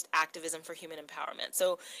value-based activism for human empowerment.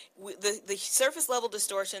 So the surface level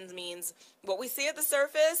distortions means what we see at the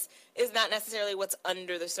surface is not necessarily what's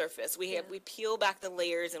under the surface. We peel back the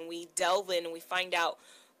layers and we delve in and we find out,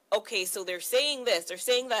 okay, so they're saying this. They're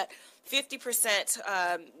saying that 50%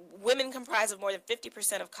 women comprise of more than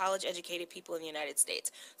 50% of college-educated people in the United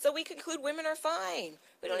States. So we conclude women are fine.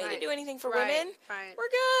 We don't need to do anything for women. Right.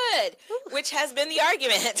 We're good, which has been the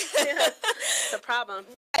argument. The problem.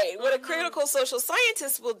 Right. What a critical social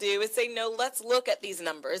scientist will do is say, no, let's look at these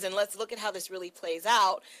numbers and let's look at how this really plays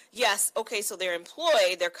out. Yes, okay, so they're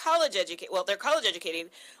employed, they're college-educated. Well, they're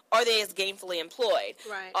college-educated. Are they as gainfully employed?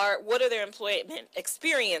 Right. What are their employment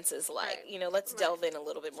experiences like? Right. Let's delve in a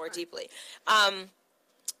little bit more deeply.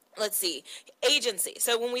 Let's see, agency.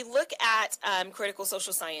 So when we look at critical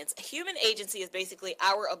social science, human agency is basically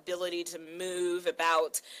our ability to move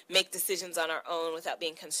about, make decisions on our own without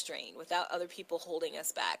being constrained, without other people holding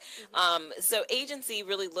us back. Mm-hmm. So agency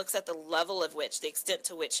really looks at the level of which, the extent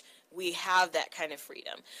to which we have that kind of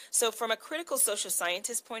freedom. So from a critical social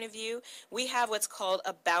scientist point of view, we have what's called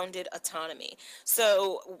a bounded autonomy.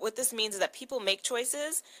 So what this means is that people make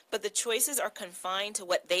choices, but the choices are confined to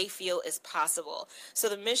what they feel is possible. So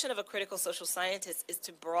the mission of a critical social scientist is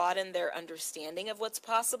to broaden their understanding of what's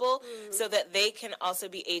possible so that they can also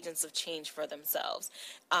be agents of change for themselves.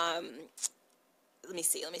 Let me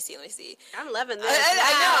see. I'm loving this.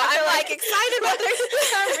 I know. I'm like excited about this.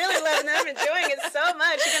 I'm really loving it. I'm enjoying it so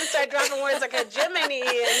much. You're going to start dropping words like hegemony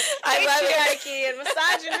and patriarchy and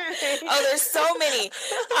misogyny. Oh, there's so many.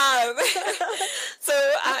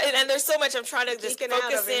 And there's so much. I'm trying to just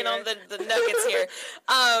focus in on the nuggets here.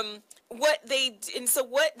 what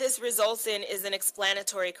this results in is an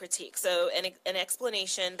explanatory critique. So an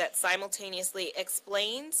explanation that simultaneously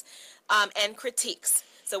explains and critiques.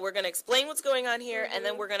 So we're going to explain what's going on here, and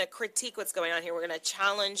then we're going to critique what's going on here. We're going to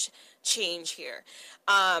challenge change here.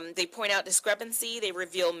 They point out discrepancy. They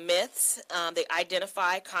reveal myths. They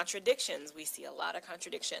identify contradictions. We see a lot of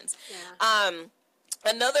contradictions. Yeah.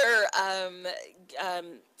 Another,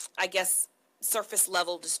 I guess, surface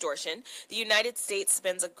level distortion. The United States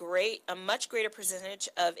spends a much greater percentage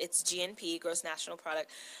of its GNP, gross national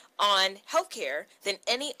product, on healthcare than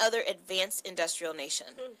any other advanced industrial nation.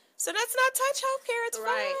 So let's not touch healthcare. It's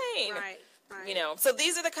fine. Right. You know, so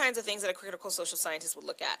these are the kinds of things that a critical social scientist would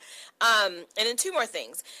look at. And then two more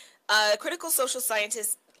things. Critical social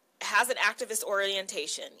scientist has an activist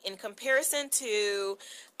orientation in comparison to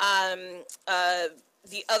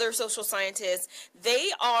the other social scientists. They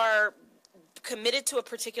are committed to a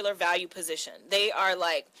particular value position. They are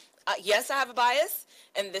like, yes, I have a bias,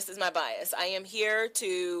 and this is my bias. I am here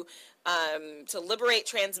to liberate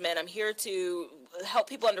trans men. I'm here to help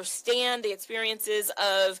people understand the experiences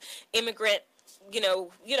of immigrant,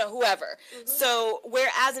 whoever. So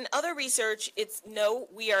whereas in other research, it's no,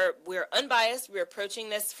 we're unbiased. We're approaching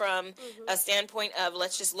this from a standpoint of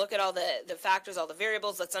let's just look at all the factors, all the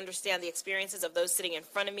variables. Let's understand the experiences of those sitting in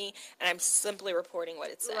front of me, and I'm simply reporting what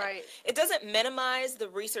it said. Right. It doesn't minimize the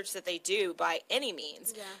research that they do by any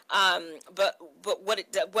means. Yeah. But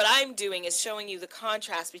what I'm doing is showing you the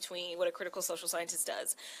contrast between what a critical social scientist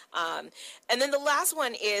does. And then the last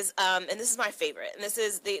one is, and this is my favorite, and this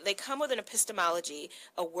is they come with an epistemology,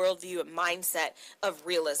 a worldview, a mindset of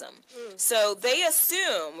realism. So they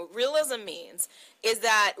assume what realism means is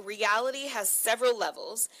that reality has several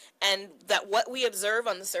levels, and that what we observe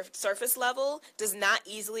on the surface level does not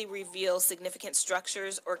easily reveal significant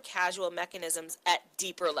structures or causal mechanisms at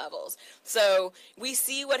deeper levels. So we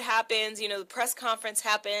see what happens, the press conference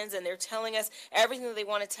happens, and they're telling us everything that they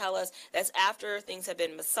want to tell us. That's after things have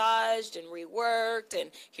been massaged and reworked,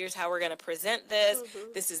 and here's how we're going to present this.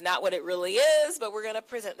 This is not what it really is, but we're going to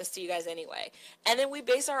present this to you guys anyway. And then we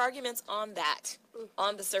base our arguments on that,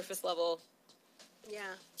 on the surface level. Yeah.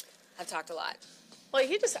 I've talked a lot. Well,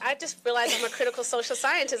 I just realized I'm a critical social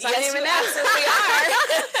scientist. Yes, I didn't even know. Absolutely are.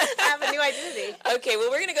 I have a new identity. Okay, well,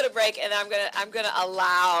 we're going to go to break, and I'm gonna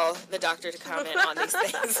allow the doctor to comment on these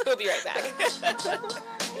things. We'll be right back.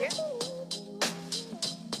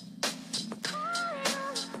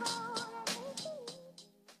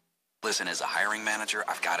 Listen, as a hiring manager,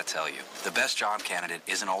 I've got to tell you, the best job candidate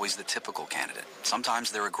isn't always the typical candidate.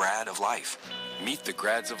 Sometimes they're a grad of life. Meet the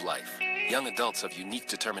grads of life. Young adults of unique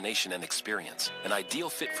determination and experience, an ideal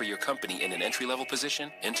fit for your company in an entry-level position,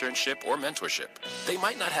 internship, or mentorship. They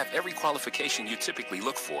might not have every qualification you typically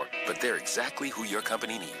look for, but they're exactly who your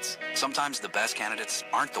company needs. Sometimes the best candidates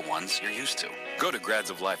aren't the ones you're used to. Go to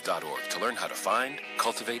gradsoflife.org to learn how to find,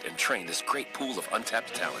 cultivate, and train this great pool of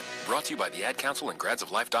untapped talent. Brought to you by the Ad Council and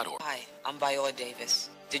gradsoflife.org. Hi, I'm Viola Davis.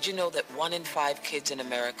 Did you know that 1 in 5 kids in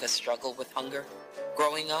America struggle with hunger?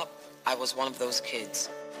 Growing up, I was one of those kids.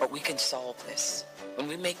 But we can solve this. When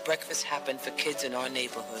we make breakfast happen for kids in our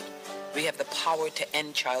neighborhood, we have the power to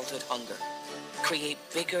end childhood hunger, create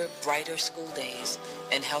bigger, brighter school days,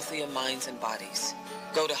 and healthier minds and bodies.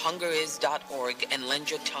 Go to hungeris.org and lend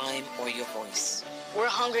your time or your voice. We're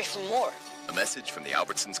hungry for more. A message from the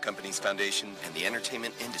Albertsons Companies Foundation and the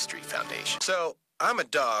Entertainment Industry Foundation. So, I'm a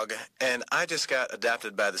dog, and I just got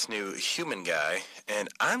adopted by this new human guy, and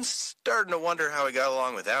I'm starting to wonder how he got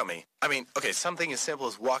along without me. I mean, okay, something as simple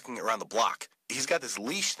as walking around the block. He's got this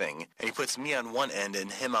leash thing, and he puts me on one end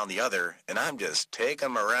and him on the other, and I'm just taking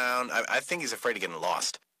him around. I think he's afraid of getting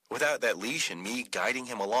lost. Without that leash and me guiding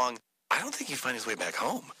him along, I don't think he'd find his way back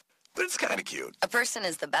home. But it's kind of cute. A person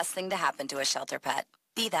is the best thing to happen to a shelter pet.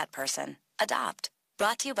 Be that person. Adopt.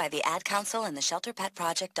 Brought to you by the Ad Council and the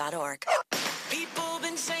ShelterPetProject.org. People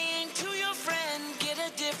been saying to your friend, get a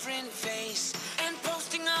different face, and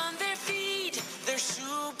posting on their feed, they're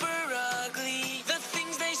super ugly. The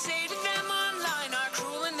things they say to them online are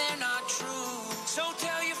cruel and they're not true. So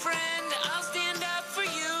tell your friend, I'll stand up for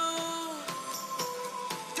you.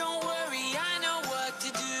 Don't worry, I know what to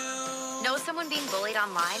do. Know someone being bullied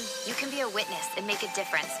online? You can be a witness and make a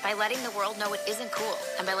difference by letting the world know it isn't cool,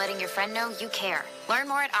 and by letting your friend know you care. Learn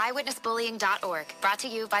more at eyewitnessbullying.org. Brought to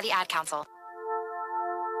you by the Ad Council.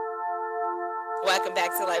 Welcome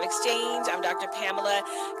back to Live Exchange. I'm Dr. Pamela.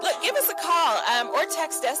 Look, give us a call or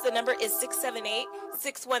text us. The number is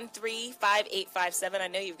 678-613-5857. I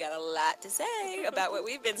know you've got a lot to say about what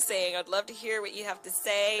we've been saying. I'd love to hear what you have to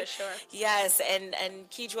say. For sure. Yes, and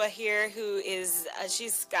Kijua here, who is,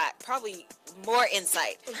 she's got probably more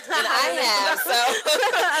insight than I have. So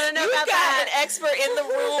I don't know you've about got that. an expert in the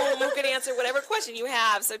room who can answer whatever question you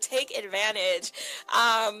have. So take advantage.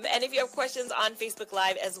 And if you have questions on Facebook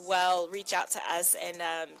Live as well, reach out to us and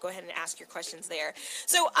go ahead and ask your questions there.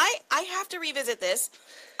 So I have to revisit this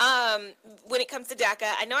when it comes to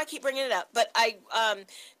DACA. I know I keep bringing it up, but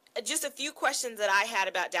just a few questions that I had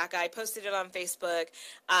about DACA. I posted it on Facebook,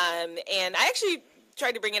 and I actually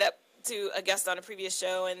tried to bring it up to a guest on a previous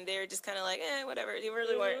show, and they're just kind of like, whatever, you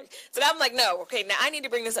really weren't. So now I'm like, no, okay, now I need to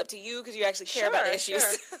bring this up to you because you actually care about the issues.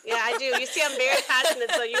 Sure. Yeah, I do. You see, I'm very passionate,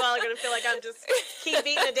 so you all are going to feel like I'm just keep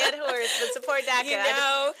beating a dead horse, but support DACA. You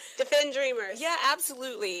know, defend dreamers. Yeah,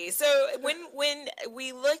 absolutely. So when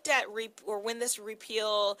we looked at when this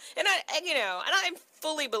repeal, and I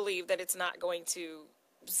fully believe that it's not going to,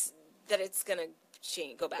 that it's going to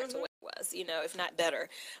go back to what it was, if not better.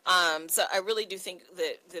 So I really do think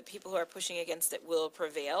that the people who are pushing against it will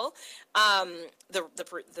prevail. The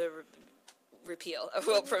repeal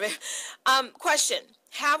will prevail. Question: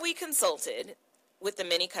 have we consulted with the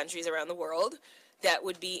many countries around the world that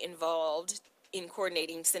would be involved in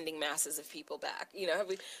coordinating sending masses of people back? Have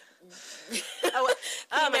we? Oh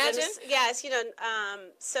my imagine? Goodness. Yes,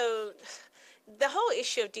 so. The whole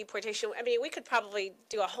issue of deportation, I mean, we could probably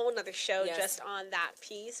do a whole nother show just on that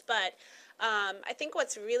piece, but I think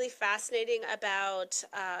what's really fascinating about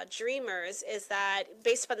Dreamers is that,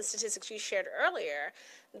 based upon the statistics you shared earlier,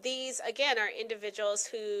 these, again, are individuals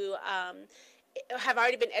who have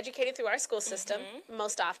already been educated through our school system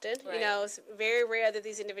most often. Right. It's very rare that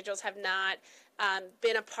these individuals have not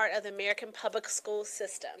been a part of the American public school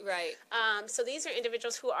system. Right. So these are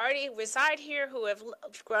individuals who already reside here, who have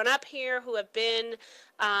grown up here, who have been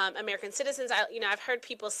American citizens. I've heard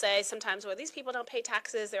people say sometimes, well, these people don't pay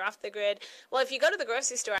taxes, they're off the grid. Well, if you go to the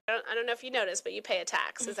grocery store, I don't know if you noticed, but you pay a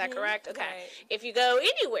tax. Is that correct? Okay. Right. If you go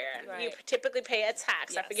anywhere, you Right. typically pay a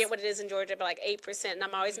tax. Yes. I forget what it is in Georgia, but like 8%, and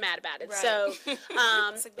I'm always mad about it. Right. So, but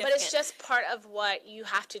Significant. it's just part of what you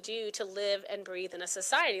have to do to live and breathe in a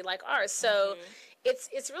society like ours. So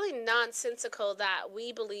it's really nonsensical that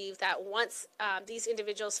we believe that once these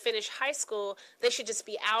individuals finish high school, they should just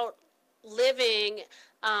be out living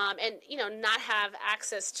and not have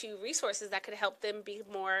access to resources that could help them be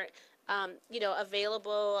more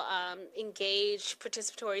available, engaged,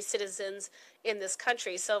 participatory citizens in this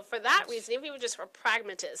country. So for that reason, if we were just for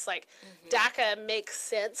pragmatists, like DACA makes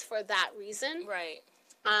sense for that reason. Right.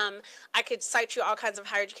 I could cite you all kinds of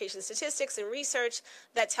higher education statistics and research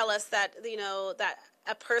that tell us that, that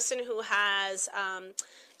a person who has,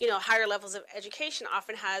 higher levels of education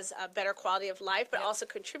often has a better quality of life, but also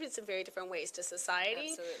contributes in very different ways to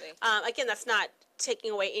society. Absolutely. Again, that's not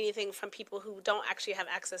taking away anything from people who don't actually have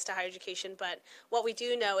access to higher education, but what we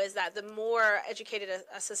do know is that the more educated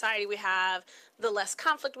a society we have, the less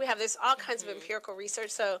conflict we have. There's all kinds of empirical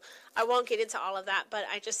research, so I won't get into all of that, but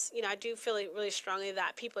I just, I do feel really strongly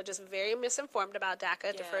that people are just very misinformed about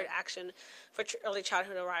DACA, Deferred Action for Early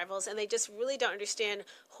Childhood Arrivals, and they just really don't understand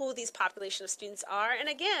who these population of students are, and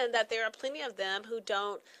again, that there are plenty of them who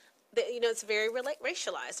don't, it's very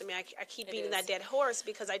racialized. I mean, I keep beating that dead horse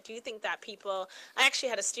because I do think that people, I actually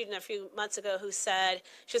had a student a few months ago who said,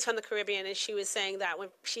 she was from the Caribbean, and she was saying that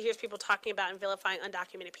when she hears people talking about and vilifying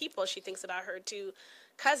undocumented people, she thinks about her two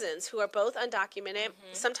cousins who are both undocumented.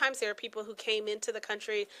 Sometimes there are people who came into the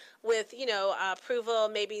country with, approval,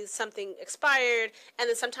 maybe something expired, and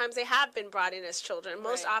then sometimes they have been brought in as children.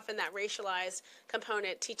 Most often that racialized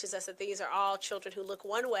component teaches us that these are all children who look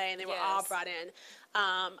one way and they were all brought in.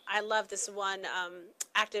 I love this one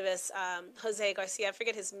activist, Jose Garcia. I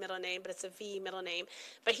forget his middle name, but it's a V middle name.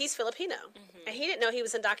 But he's Filipino, and he didn't know he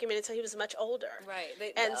was undocumented until he was much older.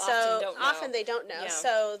 Right. And often they don't know. Yeah.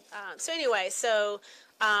 So anyway,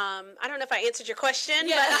 I don't know if I answered your question,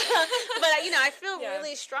 but I feel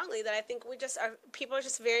really strongly that I think people are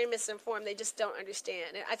just very misinformed. They just don't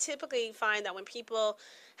understand. And I typically find that when people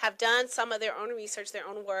have done some of their own research, their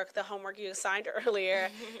own work, the homework you assigned earlier,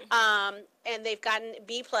 and they've gotten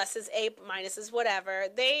B pluses, A minuses, whatever,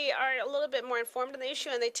 they are a little bit more informed on the issue,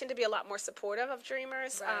 and they tend to be a lot more supportive of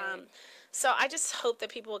Dreamers. Right. So I just hope that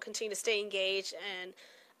people will continue to stay engaged and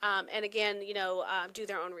again, do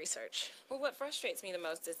their own research. Well, what frustrates me the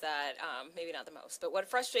most is that, maybe not the most, but what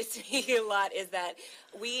frustrates me a lot is that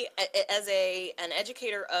we, as an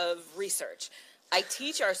educator of research, I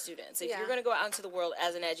teach our students, if you're going to go out into the world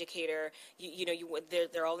as an educator,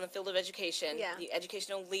 they're all in the field of education, the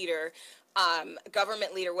educational leader,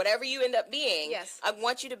 government leader, whatever you end up being, I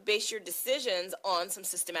want you to base your decisions on some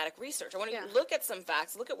systematic research. I want you to look at some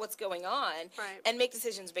facts, look at what's going on, and make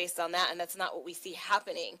decisions based on that. And that's not what we see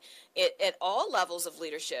happening at all levels of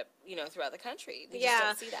leadership, throughout the country. We just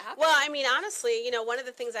don't see that happening. Well, I mean, honestly, one of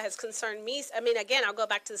the things that has concerned me, I mean, again, I'll go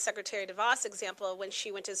back to the Secretary DeVos example when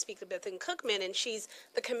she went to speak to Bethune Cookman, and she's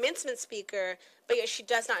the commencement speaker, but yet she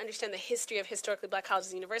does not understand the history of historically black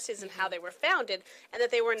colleges and universities and how they were founded, and that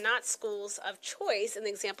they were not schools of choice in the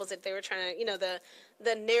examples that they were trying to,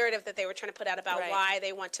 the narrative that they were trying to put out about why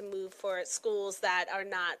they want to move for schools that are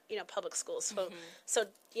not, public schools. So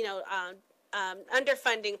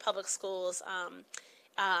underfunding public schools,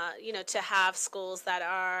 to have schools that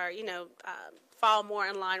are, fall more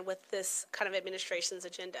in line with this kind of administration's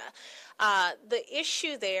agenda. The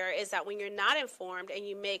issue there is that when you're not informed and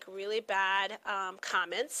you make really bad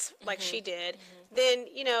comments, like she did, then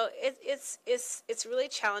it's really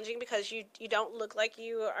challenging because you don't look like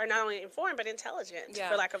you are not only informed but intelligent,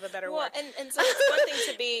 for lack of a better word. And so it's one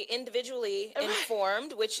thing to be individually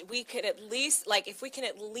informed, which we could at least, if we can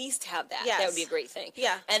at least have that, that would be a great thing.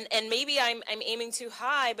 Yeah. And maybe I'm aiming too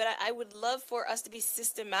high, but I would love for us to be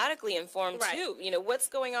systematically informed too. What's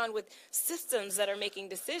going on with systems that are making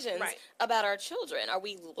decisions about our children? Are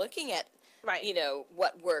we looking at,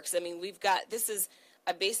 what works? I mean,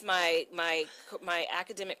 I base my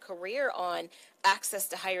academic career on access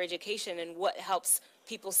to higher education and what helps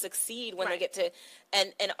people succeed when they get to,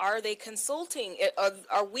 and are they consulting?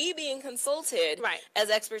 Are we being consulted as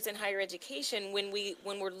experts in higher education when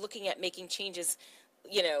we're looking at making changes,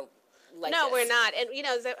 No, we're not. And,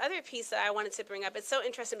 the other piece that I wanted to bring up, it's so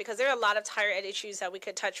interesting because there are a lot of higher ed issues that we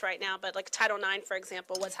could touch right now, but like Title IX, for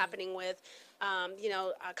example, what's happening with,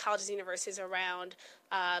 colleges and universities around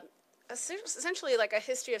essentially like a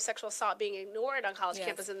history of sexual assault being ignored on college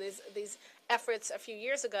campus, and these efforts a few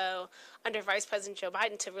years ago under Vice President Joe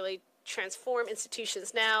Biden to really transform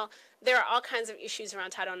institutions. Now, there are all kinds of issues around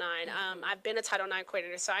Title IX. I've been a Title IX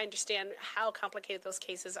coordinator, so I understand how complicated those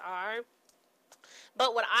cases are.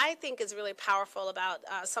 But what I think is really powerful about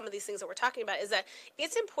some of these things that we're talking about is that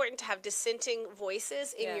it's important to have dissenting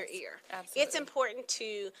voices in your ear. Absolutely. It's important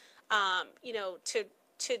to,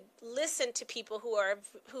 to listen to people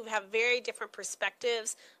who have very different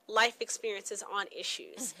perspectives, life experiences on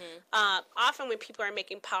issues. Often when people are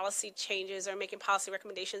making policy changes or making policy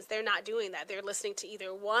recommendations, they're not doing that. They're listening to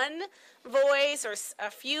either one voice or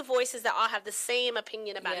a few voices that all have the same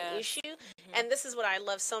opinion about an issue. And this is what I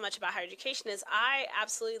love so much about higher education is I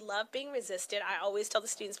absolutely love being resisted. I always tell the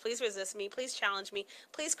students, please resist me, please challenge me,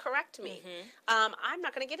 please correct me. I'm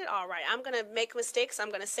not going to get it all right. I'm going to make mistakes. I'm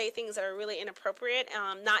going to say things that are really inappropriate,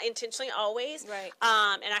 not intentionally always. And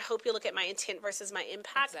I hope you look at my intent versus my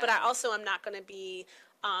impact. But I also am not going to be,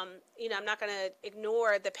 I'm not going to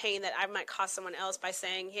ignore the pain that I might cause someone else by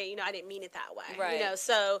saying, hey, I didn't mean it that way.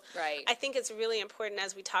 So I think it's really important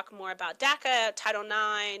as we talk more about DACA, Title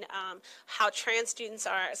IX, how trans students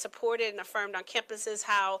are supported and affirmed on campuses,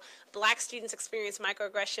 how black students experience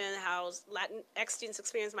microaggression, how Latinx students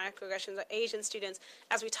experience microaggressions, Asian students.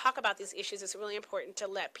 As we talk about these issues, it's really important to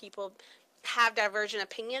let people have divergent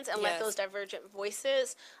opinions and let those divergent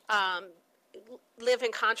voices live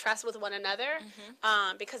in contrast with one another,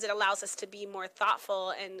 because it allows us to be more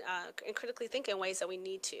thoughtful and critically think in ways that we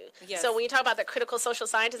need to. So when you talk about the critical social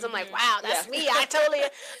scientist, I'm like, wow, that's me. I totally,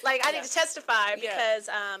 I need to testify because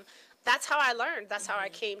that's how I learned. That's how I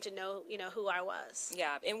came to know, who I was.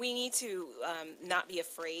 And we need to not be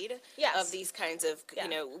afraid of these kinds of,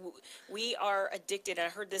 we are addicted, and I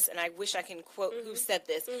heard this, and I wish I can quote who said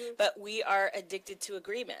this, but we are addicted to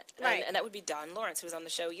agreement. And that would be Don Lawrence, who was on the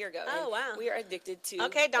show a year ago. Oh, wow. We are addicted to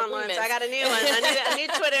Okay, Don agreement. Lawrence, I got a new one. a new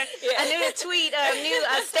Twitter, a new tweet, a new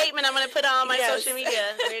statement I'm going to put on my social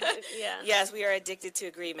media. Yes, we are addicted to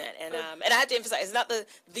agreement. And I have to emphasize, it's not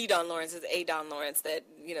the Don Lawrence, it's a Don Lawrence that,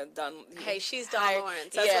 Don. Hey, she's Don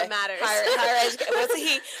Lawrence. That's what matters. Higher education. What's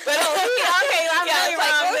he? But okay, I'm really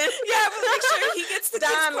wrong. But make sure he gets the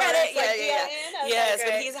Don credit. Lawrence. Yes,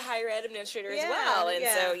 but he's a higher ed administrator as well, and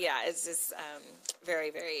so it's just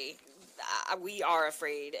very, very. We are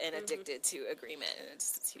afraid and addicted to agreement, and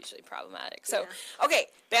it's hugely problematic. So, okay,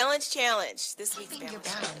 balance challenge this week's Keeping your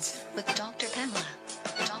balance with Dr. Pamela.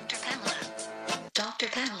 Dr. Pamela. Dr.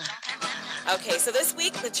 Pamela. Okay, so this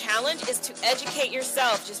week the challenge is to educate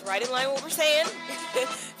yourself, just right in line with what we're saying.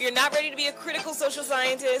 If you're not ready to be a critical social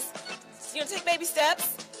scientist, take baby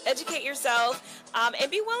steps, educate yourself.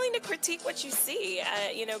 and be willing to critique what you see.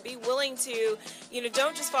 Be willing to,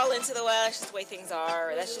 don't just fall into the, well, that's just the way things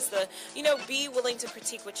are, or that's just the, be willing to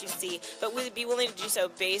critique what you see, but be willing to do so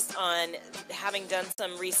based on having done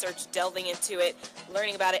some research, delving into it,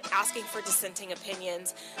 learning about it, asking for dissenting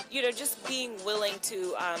opinions, just being willing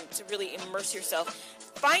to really immerse yourself.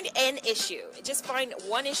 Find an issue. Just find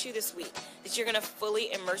one issue this week that you're going to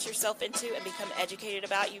fully immerse yourself into and become educated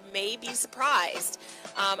about. You may be surprised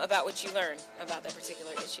about what you learn about that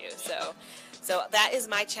particular issue. So that is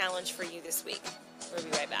my challenge for you this week. We'll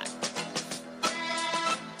be right back.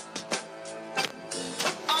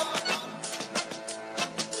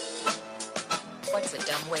 What's a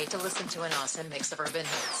dumb way to listen to an awesome mix of urban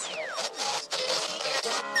hits?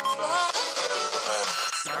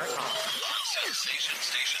 Smart Home. Station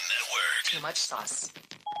Network. Too much sauce.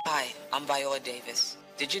 Hi, I'm Viola Davis.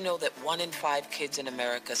 Did you know that 1 in 5 kids in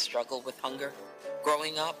America struggle with hunger?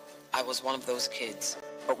 Growing up, I was one of those kids.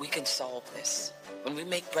 But we can solve this. When we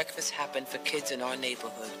make breakfast happen for kids in our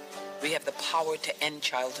neighborhood, we have the power to end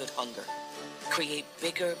childhood hunger, create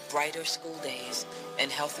bigger, brighter school days,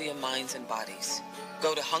 and healthier minds and bodies.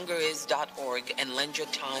 Go to hungeris.org and lend your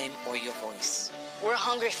time or your voice. We're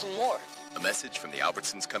hungry for more. A message from the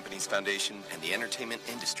Albertsons Companies Foundation and the Entertainment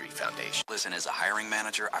Industry Foundation. Listen, as a hiring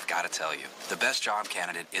manager, I've got to tell you, the best job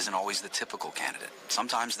candidate isn't always the typical candidate.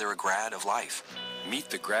 Sometimes they're a grad of life.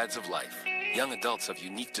 Meet the grads of life. Young adults of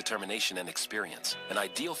unique determination and experience. An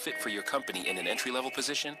ideal fit for your company in an entry-level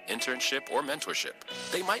position, internship, or mentorship.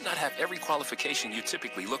 They might not have every qualification you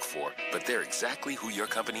typically look for, but they're exactly who your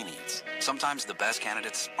company needs. Sometimes the best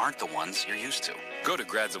candidates aren't the ones you're used to. Go to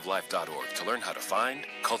gradsoflife.org to learn how to find,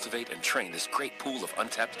 cultivate, and train this great pool of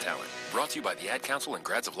untapped talent. Brought to you by the Ad Council and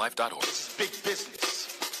gradsoflife.org. Big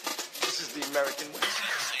business. This is the American way.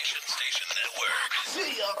 Station Network.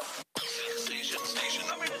 See ya. Station.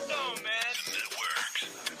 I'm in the zone, man. Network.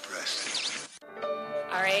 I'm impressed.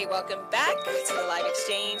 All right, welcome back to the Live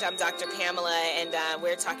Exchange. I'm Dr. Pamela, and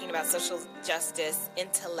we're talking about social justice,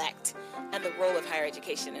 intellect, and the role of higher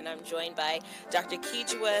education. And I'm joined by Dr.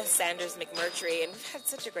 Kijua Sanders-McMurtry, and we've had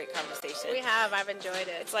such a great conversation. We have. I've enjoyed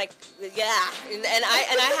it. It's like, yeah, and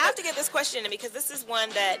I have to get this question in because this is one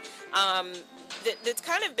that that's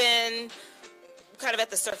kind of been kind of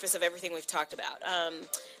at the surface of everything we've talked about.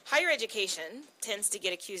 Higher education tends to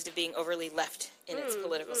get accused of being overly left in its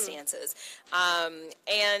political stances.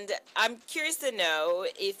 And I'm curious to know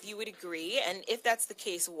if you would agree, and if that's the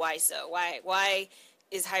case, why so? Why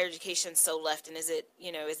is higher education so left, and is it,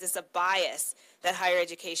 is this a bias that higher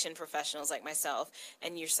education professionals like myself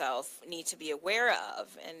and yourself need to be aware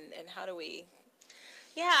of, and how do we?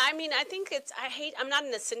 Yeah, I mean, I think I'm not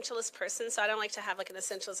an essentialist person, so I don't like to have like an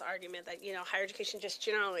essentialist argument that, higher education just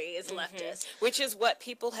generally is leftist. Which is what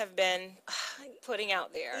people have been putting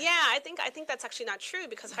out there. Yeah, I think that's actually not true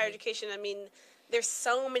because higher education, I mean, there's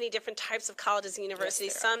so many different types of colleges and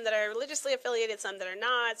universities, some that are religiously affiliated, some that are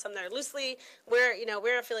not, some that are loosely.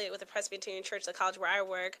 We're affiliated with the Presbyterian Church, the college where I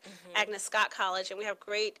work, Agnes College, and we have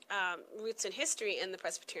great roots in history in the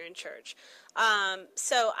Presbyterian Church.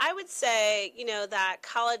 So I would say, that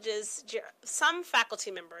colleges, some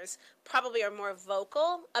faculty members probably are more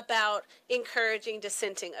vocal about encouraging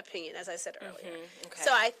dissenting opinion, as I said earlier. Okay.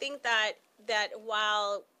 So I think that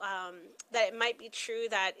while that it might be true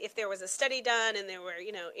that if there was a study done and there were,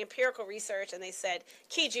 empirical research and they said,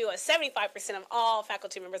 Kijua, 75% of all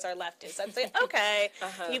faculty members are leftists, I'd say, okay,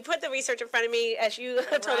 you put the research in front of me as you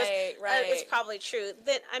told us, it's probably true.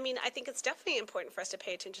 Then, I think it's definitely important for us to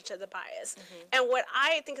pay attention to the bias. And what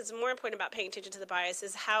I think is more important about paying attention to the bias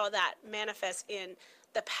is how that manifests in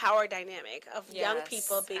the power dynamic of young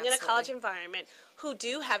people being in a college environment who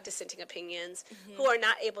do have dissenting opinions, who are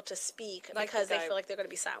not able to speak because they feel like they're going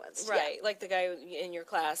to be silenced. Right, like the guy in your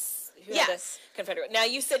class who had a Confederate. Now,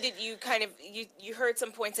 you said that you kind of, you heard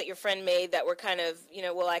some points that your friend made that were kind of,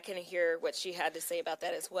 well, I can hear what she had to say about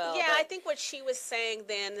that as well. Yeah, I think what she was saying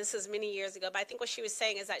then, this is many years ago, but I think what she was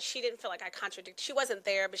saying is that she didn't feel like I contradicted. She wasn't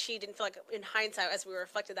there, but she didn't feel like, in hindsight, as we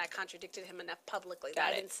reflected, that I contradicted him enough publicly.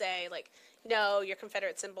 That I didn't say, like, no, your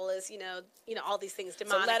Confederate symbol is, all these things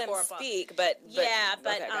demonic, so let him horrible. Speak, but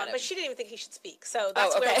but she didn't even think he should speak. So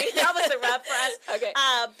that's where that was the rub for us. Okay.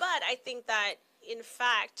 But I think that, in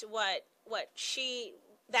fact,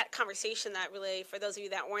 that conversation that really, for those of you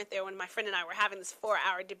that weren't there when my friend and I were having this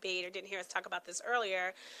 4-hour debate or didn't hear us talk about this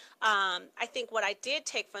earlier, I think what I did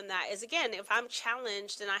take from that is, again, if I'm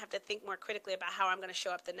challenged, then I have to think more critically about how I'm going to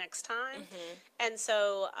show up the next time. And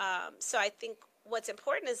so I think what's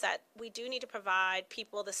important is that we do need to provide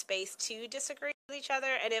people the space to disagree with each other.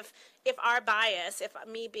 And if our bias, if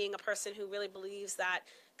me being a person who really believes that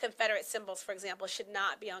Confederate symbols, for example, should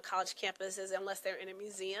not be on college campuses unless they're in a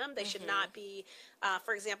museum. They should not be,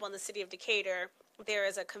 for example, in the city of Decatur, there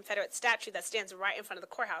is a Confederate statue that stands right in front of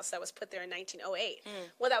the courthouse that was put there in 1908.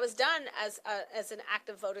 Well, that was done as an act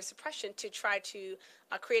of voter suppression to try to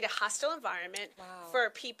create a hostile environment for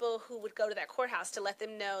people who would go to that courthouse, to let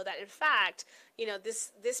them know that, in fact, you know,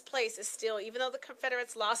 this place is still, even though the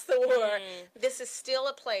Confederates lost the war, this is still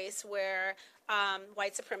a place where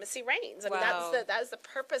white supremacy reigns. I mean, that is the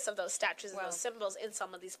purpose of those statues and those symbols in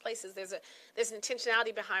some of these places. There's an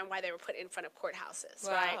intentionality behind why they were put in front of courthouses,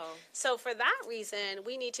 right? So for that reason,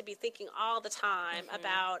 we need to be thinking all the time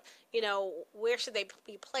about, you know, where should they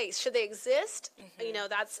be placed? Should they exist? You know,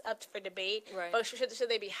 that's up for debate. But should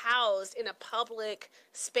they be housed in a public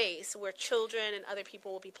space where children and other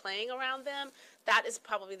people will be playing around them? That is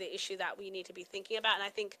probably the issue that we need to be thinking about. And I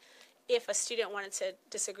think if a student wanted to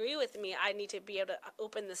disagree with me, I need to be able to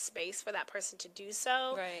open the space for that person to do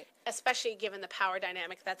so, especially given the power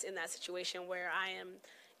dynamic that's in that situation where I am,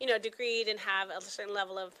 you know, degreed and have a certain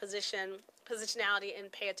level of positionality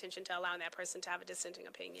and pay attention to allowing that person to have a dissenting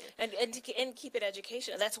opinion. And keep it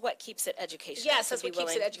educational. That's what keeps it educational. Yes, that's what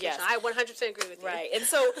keeps it educational. I 100% agree with you. Right. And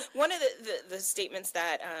so one of the statements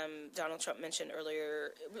that Donald Trump mentioned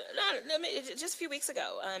earlier, just a few weeks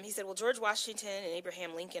ago, he said, well, George Washington and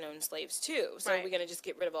Abraham Lincoln owned slaves too. So we're going to just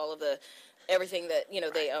get rid of all of everything that, you know,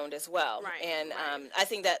 they owned as well. And I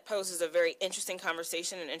think that poses a very interesting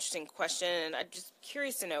conversation, an interesting question, and I'm just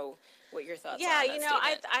curious to know what your thoughts are on that you know,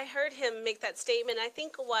 I heard him make that statement. I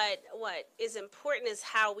think what is important is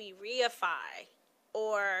how we reify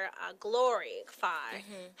or glorify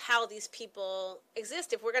how these people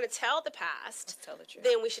exist. If we're going to tell the past,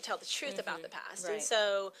 then we should tell the truth about the past. And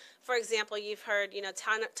so, for example, you've heard, you know,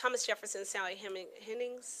 Thomas Jefferson and Sally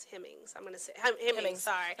Hemings, I'm going to say, Hemings,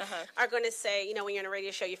 are going to say, you know, when you're on a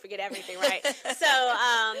radio show, you forget everything, right? So,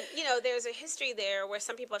 you know, there's a history there where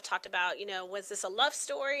some people have talked about, you know, was this a love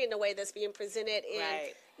story in the way that's being presented in,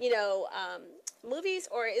 you know, movies,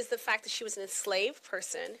 or is the fact that she was an enslaved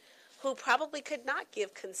person who probably could not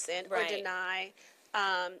give consent or deny,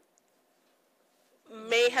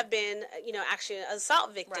 may have been, you know, actually an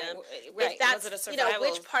assault victim. If that's, was it a you know,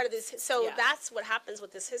 survival? which part of this, so that's what happens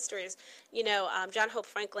with this history is, you know, John Hope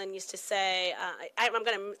Franklin used to say, I'm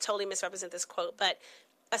going to totally misrepresent this quote, but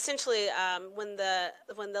essentially when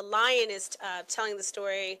the lion is telling the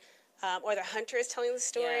story, or the hunter is telling the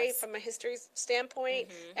story from a history standpoint,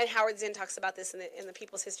 and Howard Zinn talks about this in the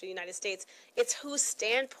People's History of the United States. It's whose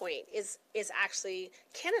standpoint is actually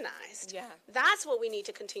canonized. That's what we need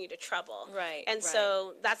to continue to trouble. And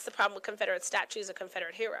so that's the problem with Confederate statues of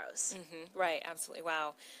Confederate heroes. Right, absolutely.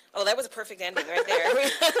 Wow. Oh, that was a perfect ending right there.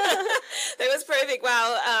 That was perfect.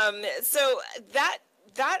 Wow. So that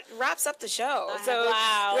wraps up the show. So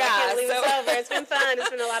wow, I can't believe it's over. It's been fun. It's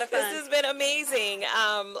been a lot of fun. This has been amazing.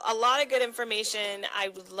 A lot of good information. I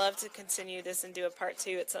would love to continue this and do a part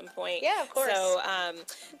 2 at some point. Yeah, of course. So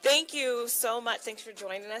thank you so much. Thanks for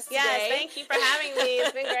joining us today. Yes, thank you for having me.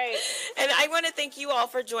 It's been great. And I want to thank you all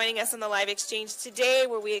for joining us on the live exchange today,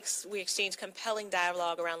 where we exchange compelling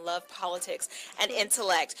dialogue around love, politics, and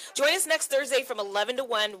intellect. Join us next Thursday from 11 to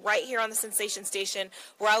 1 right here on the Sensation Station,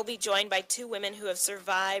 where I will be joined by 2 women who have survived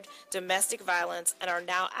domestic violence and are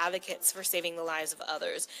now advocates for saving the lives of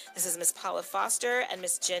others. This is Miss Paula Foster and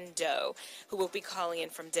Miss Jen Doe, who will be calling in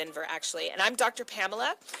from Denver, actually. And I'm Dr.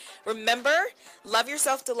 Pamela. Remember, love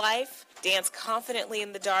yourself to life, dance confidently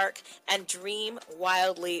in the dark, and dream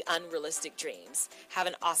wildly unrealistic dreams. Have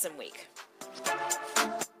an awesome week.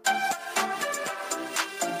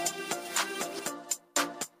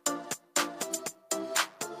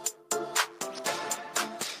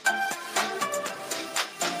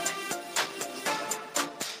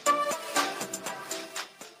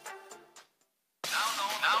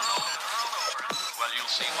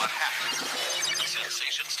 See what happens.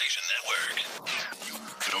 Sensation Station Network. You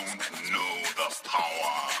don't know the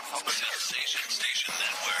power of the Sensation Station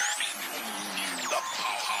Network. The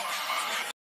power.